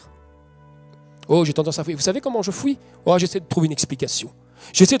fuir. Oh, j'ai tendance à fuir. Vous savez comment je fuis ? Oh, j'essaie de trouver une explication.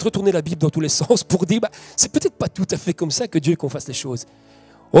 J'essaie de retourner la Bible dans tous les sens pour dire, c'est peut-être pas tout à fait comme ça que Dieu qu'on fasse les choses.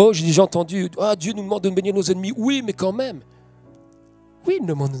 Oh, j'ai déjà entendu, Dieu nous demande de bénir nos ennemis. Oui, mais quand même. Oui, il nous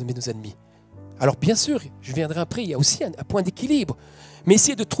demande de bénir nos ennemis. Alors bien sûr, je viendrai après, il y a aussi un point d'équilibre. Mais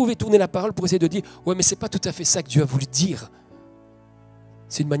essayer de tourner la parole pour essayer de dire, ouais, mais c'est pas tout à fait ça que Dieu a voulu dire.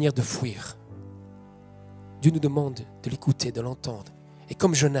 C'est une manière de fuir. Dieu nous demande de l'écouter, de l'entendre. Et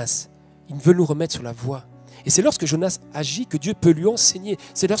comme Jonas, il veut nous remettre sur la voie. Et c'est lorsque Jonas agit que Dieu peut lui enseigner.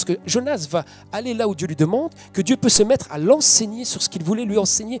 C'est lorsque Jonas va aller là où Dieu lui demande que Dieu peut se mettre à l'enseigner sur ce qu'il voulait lui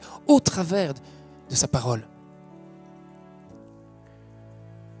enseigner au travers de sa parole.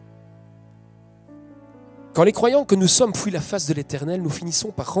 Quand les croyants que nous sommes fuient la face de l'Éternel, nous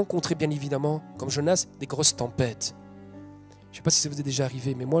finissons par rencontrer bien évidemment, comme Jonas, des grosses tempêtes. Je ne sais pas si ça vous est déjà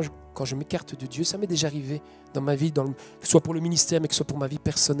arrivé, mais moi, quand je m'écarte de Dieu, ça m'est déjà arrivé dans ma vie, que ce soit pour le ministère, mais que ce soit pour ma vie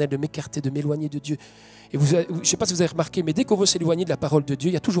personnelle, de m'écarter, de m'éloigner de Dieu. Et je ne sais pas si vous avez remarqué, mais dès qu'on veut s'éloigner de la parole de Dieu,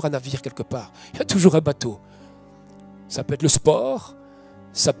 il y a toujours un navire quelque part. Il y a toujours un bateau. Ça peut être le sport,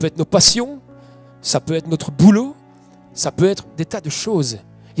 ça peut être nos passions, ça peut être notre boulot, ça peut être des tas de choses.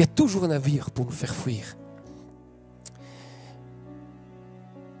 Il y a toujours un navire pour nous faire fuir.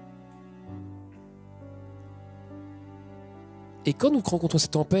 Et quand nous rencontrons cette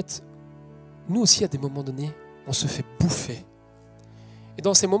tempête, nous aussi, à des moments donnés, on se fait bouffer. Et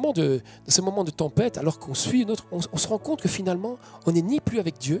dans ces moments de tempête, alors qu'on suit on se rend compte que finalement, on n'est ni plus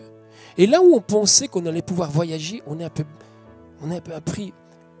avec Dieu. Et là où on pensait qu'on allait pouvoir voyager, on est un peu pris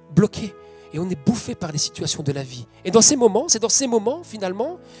bloqué et on est bouffé par les situations de la vie. Et dans ces moments, c'est dans ces moments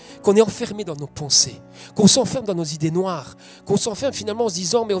finalement qu'on est enfermé dans nos pensées, qu'on s'enferme dans nos idées noires, qu'on s'enferme finalement en se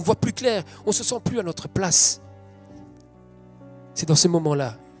disant mais on ne voit plus clair, on ne se sent plus à notre place. C'est dans ces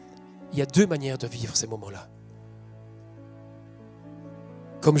moments-là, il y a deux manières de vivre ces moments-là.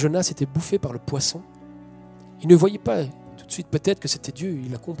 Comme Jonas était bouffé par le poisson, il ne voyait pas tout de suite peut-être que c'était Dieu,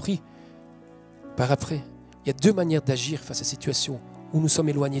 il a compris par après. Il y a deux manières d'agir face à ces situations où nous sommes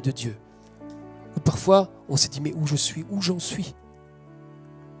éloignés de Dieu. Ou parfois, on s'est dit, mais où je suis, où j'en suis?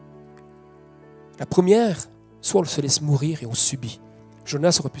 La première, soit on se laisse mourir et on subit.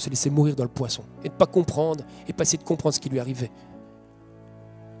 Jonas aurait pu se laisser mourir dans le poisson et ne pas comprendre et pas essayer de comprendre ce qui lui arrivait.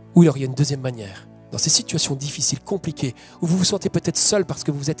 Ou alors il y a une deuxième manière. Dans ces situations difficiles, compliquées, où vous vous sentez peut-être seul parce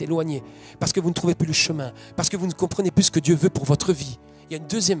que vous vous êtes éloigné, parce que vous ne trouvez plus le chemin, parce que vous ne comprenez plus ce que Dieu veut pour votre vie. Il y a une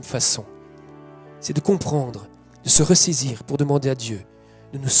deuxième façon. C'est de comprendre, de se ressaisir pour demander à Dieu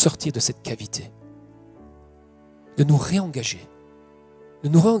de nous sortir de cette cavité, de nous réengager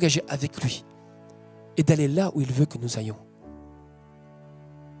avec lui et d'aller là où il veut que nous ayons.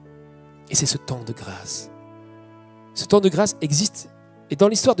 Et c'est ce temps de grâce. Ce temps de grâce existe. Et dans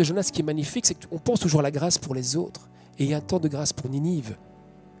l'histoire de Jonas, ce qui est magnifique, c'est qu'on pense toujours à la grâce pour les autres. Et il y a un temps de grâce pour Ninive.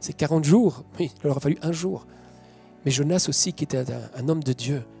 C'est 40 jours. Oui, il leur a fallu un jour. Mais Jonas aussi, qui était un homme de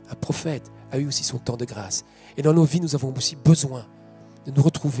Dieu, un prophète, a eu aussi son temps de grâce. Et dans nos vies, nous avons aussi besoin de nous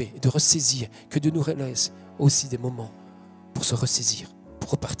retrouver et de ressaisir, que Dieu nous laisse aussi des moments pour se ressaisir,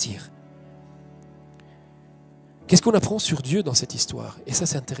 pour repartir. Qu'est-ce qu'on apprend sur Dieu dans cette histoire? Et ça,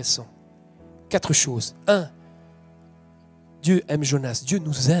 c'est intéressant. 4 choses. 1. Dieu aime Jonas. Dieu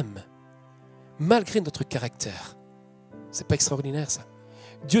nous aime, malgré notre caractère. C'est pas extraordinaire, ça?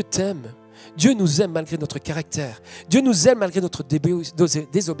 Dieu t'aime. Dieu nous aime malgré notre caractère. Dieu nous aime malgré notre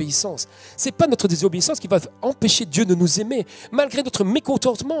désobéissance. Ce n'est pas notre désobéissance qui va empêcher Dieu de nous aimer, malgré notre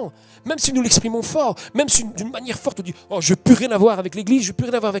mécontentement. Même si nous l'exprimons fort, même si d'une manière forte on dit « Oh, je ne veux plus rien avoir avec l'Église, je ne veux plus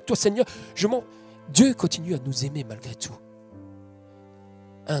rien avoir avec toi, Seigneur. » Dieu continue à nous aimer malgré tout.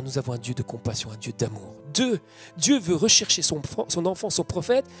 1. Nous avons un Dieu de compassion, un Dieu d'amour. 2. Dieu veut rechercher son enfant, son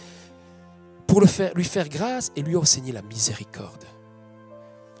prophète, pour lui faire grâce et lui enseigner la miséricorde.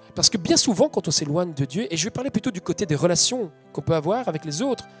 Parce que bien souvent, quand on s'éloigne de Dieu, et je vais parler plutôt du côté des relations qu'on peut avoir avec les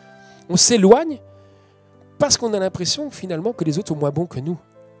autres, on s'éloigne parce qu'on a l'impression finalement que les autres sont moins bons que nous.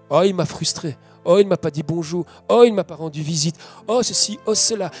 Oh, il m'a frustré. Oh, il ne m'a pas dit bonjour. Oh, il ne m'a pas rendu visite. Oh, ceci, oh,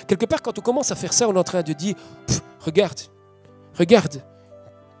 cela. Quelque part, quand on commence à faire ça, on est en train de dire, regarde,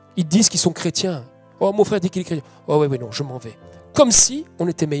 ils disent qu'ils sont chrétiens. Oh, mon frère dit qu'il est chrétien. Oh, oui, non, je m'en vais. Comme si on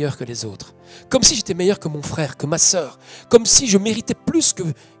était meilleur que les autres. Comme si j'étais meilleur que mon frère, que ma sœur. Comme si je méritais plus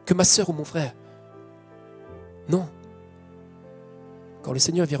que ma sœur ou mon frère. Non. Quand le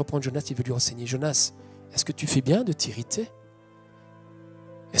Seigneur vient reprendre Jonas, il veut lui enseigner. Jonas, est-ce que tu fais bien de t'irriter?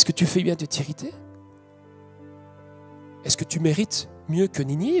 Est-ce que tu fais bien de t'irriter? Est-ce que tu mérites mieux que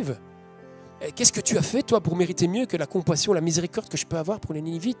Ninive? Qu'est-ce que tu as fait, toi, pour mériter mieux que la compassion, la miséricorde que je peux avoir pour les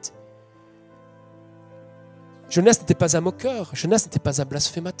Ninivites? Jonas n'était pas un moqueur. Jonas n'était pas un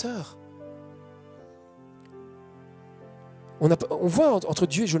blasphémateur. On voit entre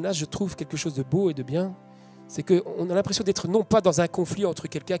Dieu et Jonas, je trouve, quelque chose de beau et de bien. C'est qu'on a l'impression d'être non pas dans un conflit entre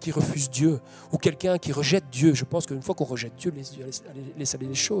quelqu'un qui refuse Dieu ou quelqu'un qui rejette Dieu. Je pense qu'une fois qu'on rejette Dieu, laisse aller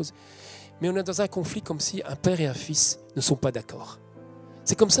les choses. Mais on est dans un conflit comme si un père et un fils ne sont pas d'accord.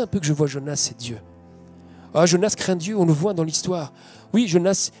 C'est comme ça un peu que je vois Jonas et Dieu. Ah, Jonas craint Dieu, on le voit dans l'histoire. Oui,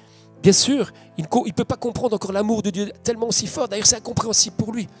 Jonas, bien sûr, il ne peut pas comprendre encore l'amour de Dieu tellement aussi fort. D'ailleurs, c'est incompréhensible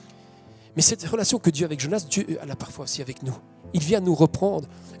pour lui. Mais cette relation que Dieu a avec Jonas, Dieu l'a parfois aussi avec nous. Il vient nous reprendre.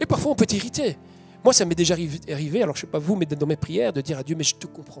 Et parfois, on peut être irrité. Moi, ça m'est déjà arrivé, alors je ne sais pas vous, mais dans mes prières, de dire à Dieu, mais je ne te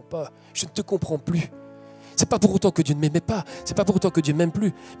comprends pas, je ne te comprends plus. Ce n'est pas pour autant que Dieu ne m'aimait pas, ce n'est pas pour autant que Dieu ne m'aime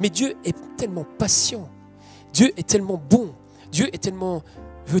plus. Mais Dieu est tellement patient, Dieu est tellement bon, Dieu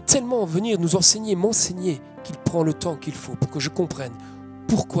veut tellement venir nous enseigner, m'enseigner, qu'il prend le temps qu'il faut pour que je comprenne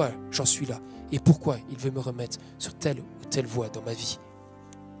pourquoi j'en suis là et pourquoi il veut me remettre sur telle ou telle voie dans ma vie.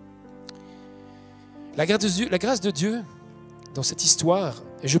 La grâce de Dieu, dans cette histoire,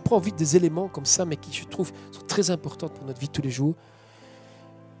 et je prends vite des éléments comme ça, mais qui, je trouve, sont très importants pour notre vie de tous les jours.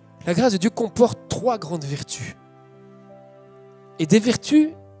 La grâce de Dieu comporte 3 grandes vertus. Et des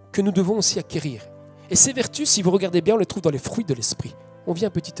vertus que nous devons aussi acquérir. Et ces vertus, si vous regardez bien, on les trouve dans les fruits de l'esprit. On vient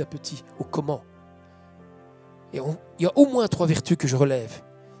petit à petit au comment. Et il y a au moins 3 vertus que je relève.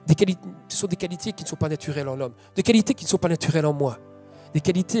 Ce sont des qualités qui ne sont pas naturelles en l'homme. Des qualités qui ne sont pas naturelles en moi. Des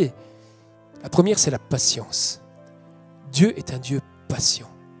qualités. La première, c'est la patience. Dieu est un Dieu patient.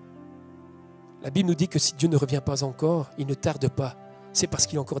 La Bible nous dit que si Dieu ne revient pas encore, il ne tarde pas c'est parce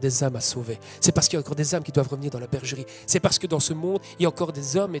qu'il y a encore des âmes à sauver. C'est parce qu'il y a encore des âmes qui doivent revenir dans la bergerie. C'est parce que dans ce monde, il y a encore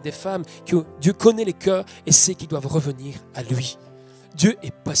des hommes et des femmes que Dieu connaît les cœurs et sait qu'ils doivent revenir à lui. Dieu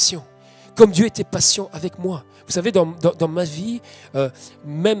est patient. Comme Dieu était patient avec moi. Vous savez, dans ma vie,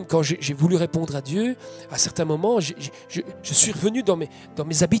 même quand j'ai voulu répondre à Dieu, à certains moments, je suis revenu dans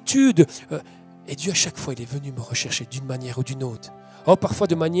mes habitudes. Et Dieu, à chaque fois, il est venu me rechercher d'une manière ou d'une autre. Oh, parfois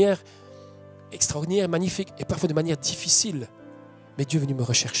de manière extraordinaire, magnifique, et parfois de manière difficile. Mais Dieu est venu me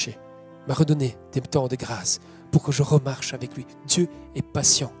rechercher, m'a redonné des temps de grâce pour que je remarche avec lui. Dieu est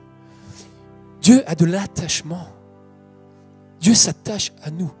patient. Dieu a de l'attachement. Dieu s'attache à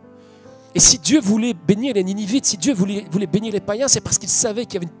nous. Et si Dieu voulait bénir les Ninivites, si Dieu voulait bénir les païens, c'est parce qu'il savait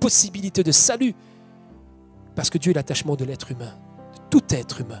qu'il y avait une possibilité de salut. Parce que Dieu est l'attachement de l'être humain, de tout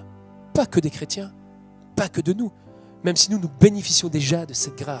être humain. Pas que des chrétiens, pas que de nous. Même si nous bénéficions déjà de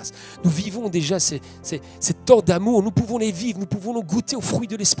cette grâce. Nous vivons déjà ces temps d'amour. Nous pouvons les vivre, nous pouvons nous goûter aux fruits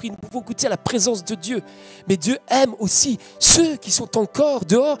de l'esprit, nous pouvons goûter à la présence de Dieu. Mais Dieu aime aussi ceux qui sont encore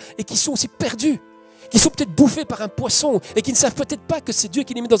dehors et qui sont aussi perdus. Qui sont peut-être bouffés par un poisson et qui ne savent peut-être pas que c'est Dieu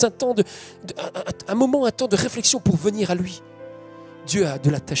qui les met dans un temps un temps de réflexion pour venir à lui. Dieu a de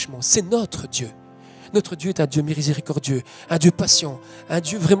l'attachement, c'est notre Dieu. Notre Dieu est un Dieu miséricordieux, un Dieu patient, un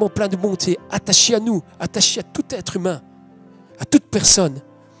Dieu vraiment plein de bonté, attaché à nous, attaché à tout être humain, à toute personne,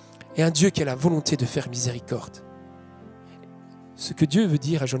 et un Dieu qui a la volonté de faire miséricorde. Ce que Dieu veut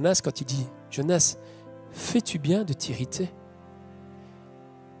dire à Jonas quand il dit « Jonas, fais-tu bien de t'irriter ?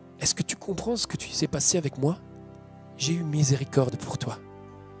 Est-ce que tu comprends ce que tu s'est passé avec moi ? J'ai eu miséricorde pour toi.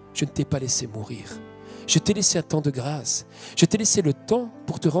 Je ne t'ai pas laissé mourir. Je t'ai laissé un temps de grâce. Je t'ai laissé le temps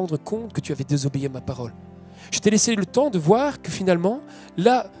pour te rendre compte que tu avais désobéi à ma parole. Je t'ai laissé le temps de voir que finalement,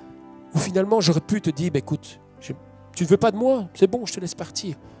 là où finalement j'aurais pu te dire, écoute, tu ne veux pas de moi, c'est bon, je te laisse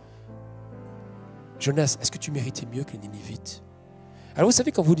partir. Jonas, est-ce que tu méritais mieux que les Ninivites ? Alors vous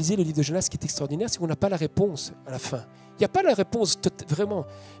savez, quand vous lisez le livre de Jonas, ce qui est extraordinaire, c'est qu'on n'a pas la réponse à la fin. Il n'y a pas la réponse vraiment.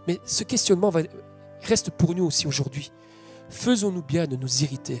 Mais ce questionnement reste pour nous aussi aujourd'hui. Faisons-nous bien de nous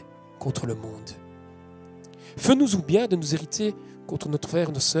irriter contre le monde ? Faisons-nous bien de nous irriter contre notre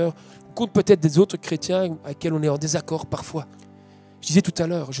frère, nos sœurs, contre peut-être des autres chrétiens avec lesquels on est en désaccord parfois. Je disais tout à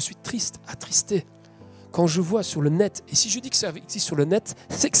l'heure, je suis triste, attristé, quand je vois sur le net, et si je dis que ça existe sur le net,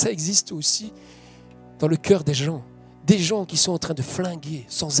 c'est que ça existe aussi dans le cœur des gens qui sont en train de flinguer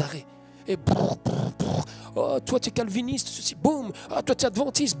sans arrêt. Et oh, toi tu es calviniste, ceci, boum, ah, toi tu es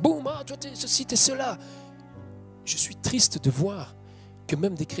adventiste, boum, ah, toi tu es ceci, tu es cela. Je suis triste de voir que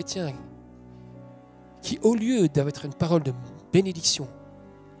même des chrétiens qui, au lieu d'être une parole de bénédiction,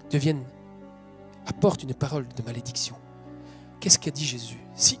 apportent une parole de malédiction. Qu'est-ce qu'a dit Jésus ?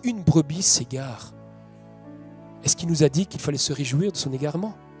 Si une brebis s'égare, est-ce qu'il nous a dit qu'il fallait se réjouir de son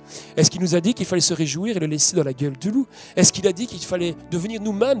égarement ? Est-ce qu'il nous a dit qu'il fallait se réjouir et le laisser dans la gueule du loup ? Est-ce qu'il a dit qu'il fallait devenir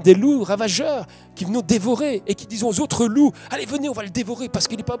nous-mêmes des loups ravageurs qui venons dévorer et qui disons aux autres loups, allez venez, on va le dévorer parce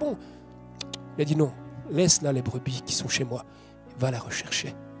qu'il n'est pas bon ? Il a dit non, laisse là les brebis qui sont chez moi, va la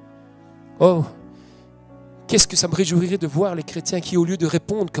rechercher. Oh, qu'est-ce que ça me réjouirait de voir les chrétiens qui, au lieu de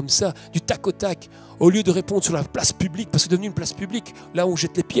répondre comme ça, du tac au tac, au lieu de répondre sur la place publique, parce que c'est devenu une place publique, là où on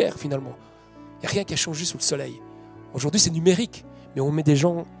jette les pierres finalement. Il n'y a rien qui a changé sous le soleil. Aujourd'hui c'est numérique, mais on met des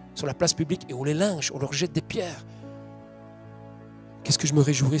gens sur la place publique et on les lynche, on leur jette des pierres. Qu'est-ce que je me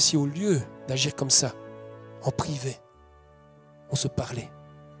réjouirais si au lieu d'agir comme ça, en privé, on se parlait,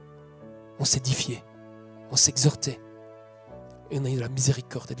 on s'édifiait, on s'exhortait, et on a eu de la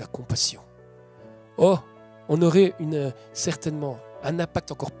miséricorde et de la compassion. Oh, on aurait certainement un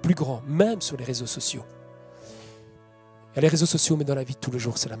impact encore plus grand, même sur les réseaux sociaux. Il y a les réseaux sociaux, mais dans la vie de tous les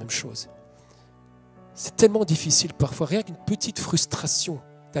jours, c'est la même chose. C'est tellement difficile parfois, rien qu'une petite frustration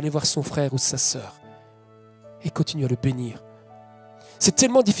d'aller voir son frère ou sa sœur et continuer à le bénir. C'est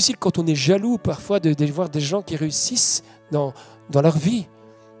tellement difficile quand on est jaloux parfois de voir des gens qui réussissent dans leur vie,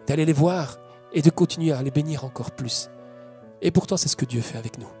 d'aller les voir et de continuer à les bénir encore plus. Et pourtant, c'est ce que Dieu fait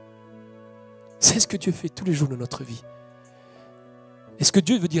avec nous. C'est ce que Dieu fait tous les jours de notre vie. Et ce que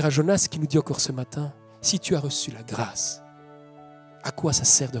Dieu veut dire à Jonas, qui nous dit encore ce matin, si tu as reçu la grâce, à quoi ça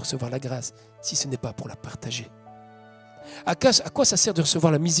sert de recevoir la grâce si ce n'est pas pour la partager ? À quoi ça sert de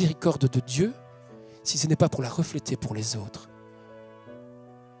recevoir la miséricorde de Dieu si ce n'est pas pour la refléter pour les autres ?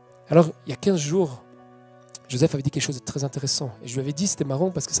 Alors, il y a 15 jours, Joseph avait dit quelque chose de très intéressant. Et je lui avais dit, c'était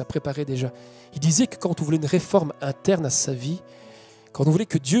marrant parce que ça préparait déjà. Il disait que quand on voulait une réforme interne à sa vie, quand on voulait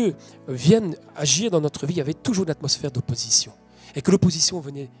que Dieu vienne agir dans notre vie, il y avait toujours une atmosphère d'opposition. Et que l'opposition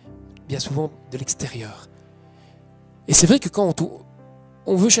venait bien souvent de l'extérieur. Et c'est vrai que quand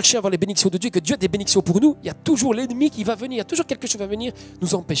on veut chercher à avoir les bénédictions de Dieu, que Dieu a des bénédictions pour nous, il y a toujours l'ennemi qui va venir, il y a toujours quelque chose qui va venir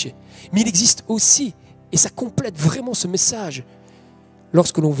nous empêcher. Mais il existe aussi, et ça complète vraiment ce message,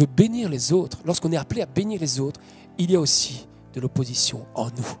 lorsque l'on veut bénir les autres, lorsqu'on est appelé à bénir les autres, il y a aussi de l'opposition en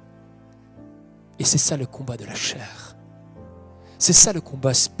nous. Et c'est ça le combat de la chair. C'est ça le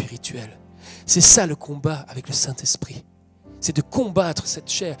combat spirituel. C'est ça le combat avec le Saint-Esprit. C'est de combattre cette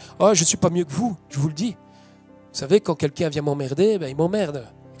chair. Oh, je ne suis pas mieux que vous, je vous le dis. Vous savez, quand quelqu'un vient m'emmerder, il m'emmerde.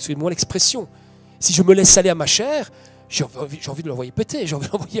 Excusez-moi l'expression. Si je me laisse aller à ma chair, j'ai envie de l'envoyer péter, j'ai envie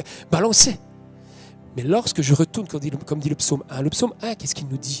de l'envoyer balancer. Mais lorsque je retourne, comme dit le psaume 1, qu'est-ce qu'il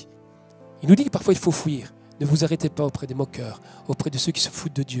nous dit? Il nous dit que parfois il faut fuir. Ne vous arrêtez pas auprès des moqueurs, auprès de ceux qui se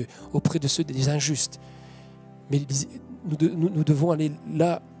foutent de Dieu, auprès de ceux des injustes. Mais nous devons aller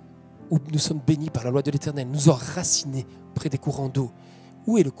là où nous sommes bénis par la loi de l'Éternel, nous enraciner près des courants d'eau.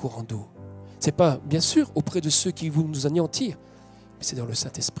 Où est le courant d'eau? Ce n'est pas, bien sûr, auprès de ceux qui vont nous anéantir, mais c'est dans le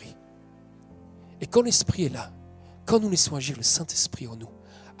Saint-Esprit. Et quand l'Esprit est là, quand nous laissons agir le Saint-Esprit en nous,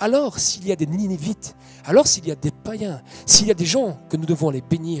 alors s'il y a des Ninivites, alors s'il y a des païens, s'il y a des gens que nous devons aller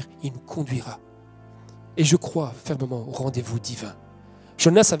bénir, il nous conduira. Et je crois fermement au rendez-vous divin.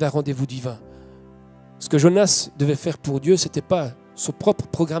 Jonas avait un rendez-vous divin. Ce que Jonas devait faire pour Dieu, ce n'était pas son propre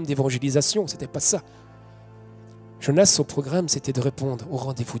programme d'évangélisation, ce n'était pas ça. Jonas, son programme, c'était de répondre au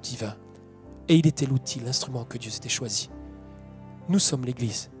rendez-vous divin. Et il était l'outil, l'instrument que Dieu s'était choisi. Nous sommes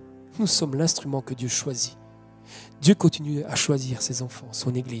l'Église. Nous sommes l'instrument que Dieu choisit. Dieu continue à choisir ses enfants,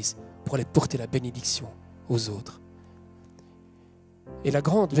 son Église, pour aller porter la bénédiction aux autres. Et la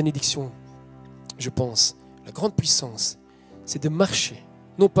grande bénédiction, je pense, la grande puissance, c'est de marcher,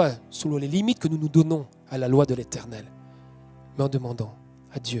 non pas selon les limites que nous nous donnons à la loi de l'Éternel, mais en demandant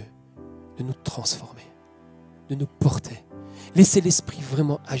à Dieu de nous transformer, de nous porter. Laissez l'Esprit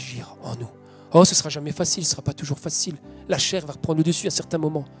vraiment agir en nous. Oh, ce ne sera jamais facile, ce ne sera pas toujours facile. La chair va reprendre le dessus à certains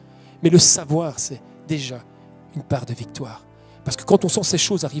moments. Mais le savoir, c'est déjà une part de victoire. Parce que quand on sent ces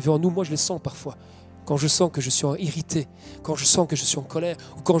choses arriver en nous, moi je les sens parfois. Quand je sens que je suis irrité, quand je sens que je suis en colère,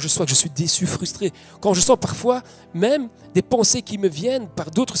 ou quand je sens que je suis déçu, frustré, quand je sens parfois même des pensées qui me viennent par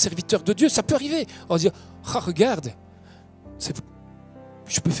d'autres serviteurs de Dieu, ça peut arriver. On va dire, ah, regarde,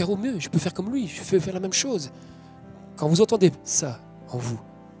 je peux faire au mieux, je peux faire comme lui, je peux faire la même chose. Quand vous entendez ça en vous,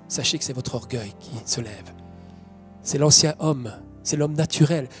 sachez que c'est votre orgueil qui se lève. C'est l'ancien homme, c'est l'homme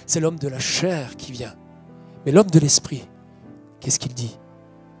naturel, c'est l'homme de la chair qui vient. Mais l'homme de l'esprit, qu'est-ce qu'il dit?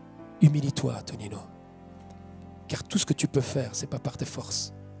 Humilie-toi, Tonino. Car tout ce que tu peux faire, ce n'est pas par tes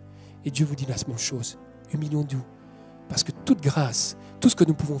forces. Et Dieu vous dit la même chose. Humilions-nous. Parce que toute grâce, tout ce que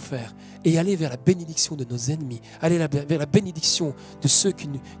nous pouvons faire, est aller vers la bénédiction de nos ennemis, aller vers la bénédiction de ceux qui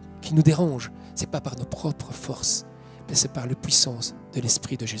nous dérangent. Ce n'est pas par nos propres forces, mais c'est par la puissance de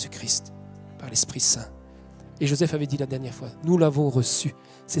l'Esprit de Jésus-Christ, par l'Esprit Saint. Et Joseph avait dit la dernière fois, nous l'avons reçu.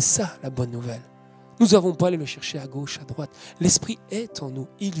 C'est ça la bonne nouvelle. Nous n'avons pas à aller le chercher à gauche, à droite. L'Esprit est en nous,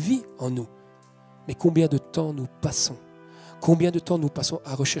 il vit en nous. Mais combien de temps nous passons? Combien de temps nous passons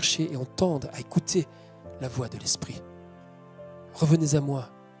à rechercher et entendre, à écouter la voix de l'Esprit? Revenez à moi,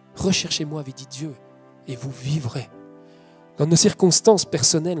 recherchez-moi, avait dit Dieu, et vous vivrez. Dans nos circonstances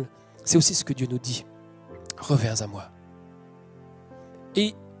personnelles, c'est aussi ce que Dieu nous dit. Reviens à moi.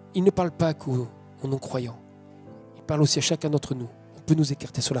 Et il ne parle pas qu'aux non-croyants. Il parle aussi à chacun d'entre nous. On peut nous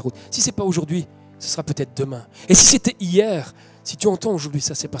écarter sur la route. Si ce n'est pas aujourd'hui, ce sera peut-être demain. Et si c'était hier, si tu entends aujourd'hui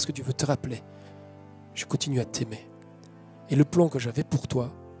ça, c'est parce que Dieu veut te rappeler. Je continue à t'aimer. Et le plan que j'avais pour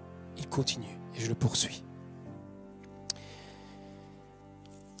toi, il continue et je le poursuis.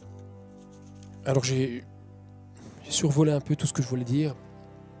 Alors j'ai survolé un peu tout ce que je voulais dire.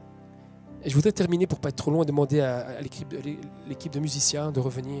 Et je voudrais terminer, pour ne pas être trop loin, demander à l'équipe de musiciens de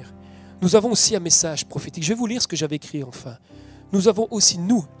revenir. Nous avons aussi un message prophétique. Je vais vous lire ce que j'avais écrit enfin. Nous avons aussi,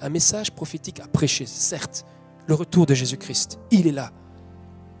 nous, un message prophétique à prêcher. Certes, le retour de Jésus-Christ, il est là.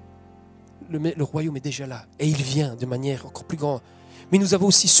 Le royaume est déjà là. Et il vient de manière encore plus grande. Mais nous avons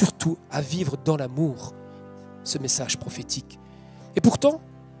aussi surtout à vivre dans l'amour ce message prophétique. Et pourtant,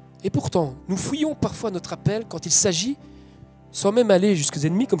 nous fouillons parfois notre appel quand il s'agit, sans même aller jusqu'aux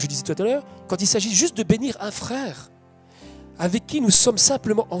ennemis, comme je disais tout à l'heure, quand il s'agit juste de bénir un frère avec qui nous sommes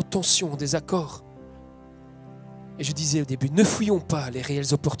simplement en tension, en désaccord. Et je disais au début, ne fouillons pas les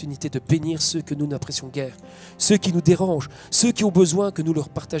réelles opportunités de bénir ceux que nous n'apprécions guère, ceux qui nous dérangent, ceux qui ont besoin que nous leur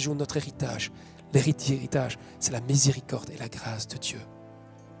partagions notre héritage. L'héritage, c'est la miséricorde et la grâce de Dieu.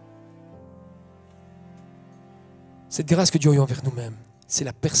 Cette grâce que Dieu a eue envers nous-mêmes, c'est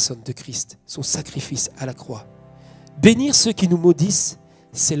la personne de Christ, son sacrifice à la croix. Bénir ceux qui nous maudissent,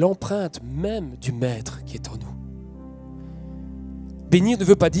 c'est l'empreinte même du Maître qui est en nous. Bénir ne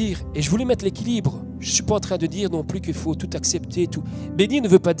veut pas dire, et je voulais mettre l'équilibre, je ne suis pas en train de dire non plus qu'il faut tout accepter. Bénir ne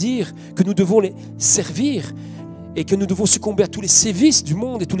veut pas dire que nous devons les servir et que nous devons succomber à tous les sévices du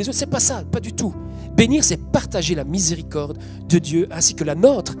monde et tous les autres. C'est pas ça, pas du tout. Bénir, c'est partager la miséricorde de Dieu ainsi que la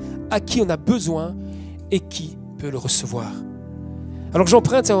nôtre, à qui on a besoin et qui peut le recevoir. Alors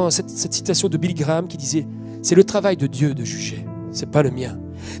j'emprunte cette citation de Billy Graham qui disait « C'est le travail de Dieu de juger, c'est pas le mien.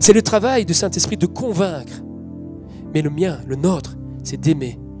 C'est le travail du Saint-Esprit de convaincre. Mais le mien, le nôtre, c'est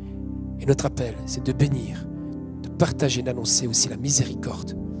d'aimer. Et notre appel, c'est de bénir, de partager, d'annoncer aussi la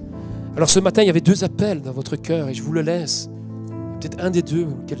miséricorde. » Alors ce matin, il y avait 2 appels dans votre cœur et je vous le laisse. Peut-être un des 2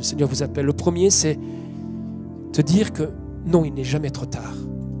 auquel le Seigneur vous appelle. Le premier, c'est te dire que non, il n'est jamais trop tard.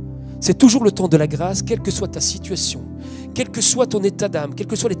 C'est toujours le temps de la grâce, quelle que soit ta situation, quel que soit ton état d'âme, quel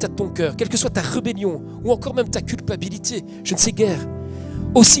que soit l'état de ton cœur, quelle que soit ta rébellion ou encore même ta culpabilité, je ne sais guère.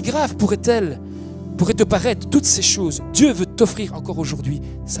 Aussi grave pourraient te paraître toutes ces choses. Dieu veut t'offrir encore aujourd'hui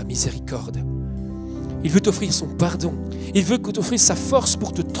sa miséricorde. Il veut t'offrir son pardon. Il veut t'offrir sa force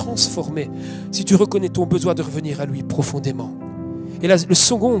pour te transformer si tu reconnais ton besoin de revenir à lui profondément. Et là, le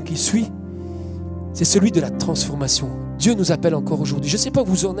second qui suit, c'est celui de la transformation. Dieu nous appelle encore aujourd'hui. Je ne sais pas où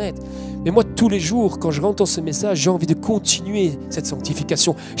vous en êtes, mais moi, tous les jours, quand je entends ce message, j'ai envie de continuer cette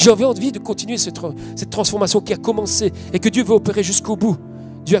sanctification. J'ai envie de continuer cette transformation qui a commencé et que Dieu veut opérer jusqu'au bout.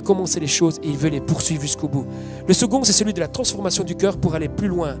 Dieu a commencé les choses et il veut les poursuivre jusqu'au bout. Le second, c'est celui de la transformation du cœur pour aller plus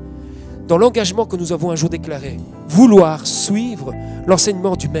loin. Dans l'engagement que nous avons un jour déclaré, vouloir suivre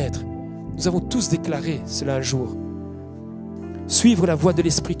l'enseignement du Maître. Nous avons tous déclaré cela un jour. Suivre la voie de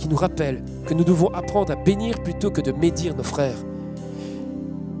l'Esprit qui nous rappelle que nous devons apprendre à bénir plutôt que de médire nos frères,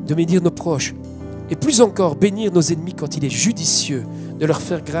 de médire nos proches, et plus encore bénir nos ennemis quand il est judicieux de leur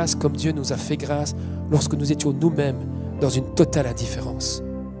faire grâce comme Dieu nous a fait grâce lorsque nous étions nous-mêmes dans une totale indifférence.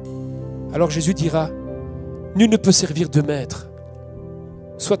 Alors Jésus dira, nul ne peut servir deux maîtres.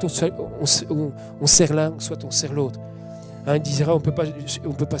 Soit on sert l'un, soit on sert l'autre. Il dira, on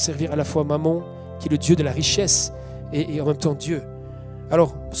ne peut pas servir à la fois Mammon, qui est le Dieu de la richesse, et en même temps Dieu.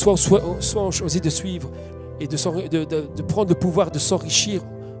 Alors, soit on choisit de suivre et de prendre le pouvoir de s'enrichir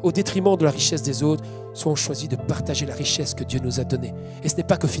au détriment de la richesse des autres, soit on choisit de partager la richesse que Dieu nous a donnée. Et ce n'est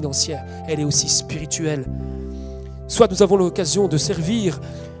pas que financière, elle est aussi spirituelle. Soit nous avons l'occasion de servir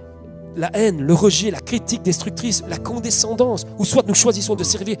la haine, le rejet, la critique destructrice, la condescendance, ou soit nous choisissons de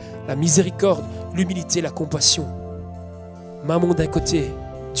servir la miséricorde, l'humilité, la compassion. Mammon d'un côté,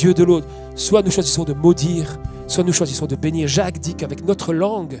 Dieu de l'autre. Soit nous choisissons de maudire, soit nous choisissons de bénir. Jacques dit qu'avec notre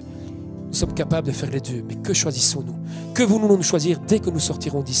langue, nous sommes capables de faire les deux. Mais que choisissons-nous? Que voulons-nous choisir dès que nous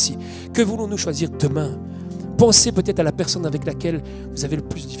sortirons d'ici? Que voulons-nous choisir demain? Pensez peut-être à la personne avec laquelle vous avez le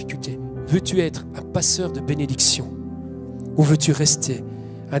plus de difficultés. Veux-tu être un passeur de bénédiction? Ou veux-tu rester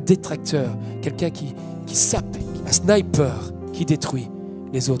un détracteur, quelqu'un qui sape, un sniper qui détruit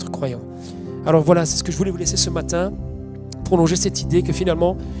les autres croyants? Alors voilà, c'est ce que je voulais vous laisser ce matin. Prolonger cette idée que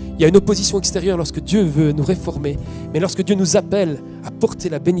finalement, il y a une opposition extérieure lorsque Dieu veut nous réformer, mais lorsque Dieu nous appelle à porter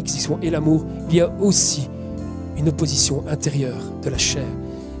la bénédiction et l'amour, il y a aussi une opposition intérieure de la chair.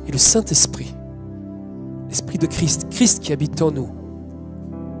 Et le Saint-Esprit, l'Esprit de Christ, Christ qui habite en nous,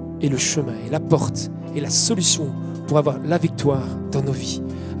 est le chemin, et la porte, et la solution pour avoir la victoire dans nos vies.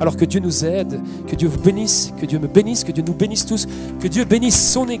 Alors que Dieu nous aide, que Dieu vous bénisse, que Dieu me bénisse, que Dieu nous bénisse tous, que Dieu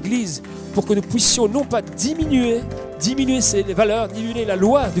bénisse son Église pour que nous puissions non pas diminuer les valeurs, diminuer la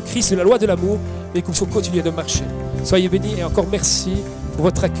loi de Christ, la loi de l'amour, mais que nous puissions continuer de marcher. Soyez bénis et encore merci pour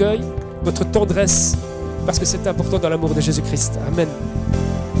votre accueil, votre tendresse, parce que c'est important dans l'amour de Jésus-Christ. Amen.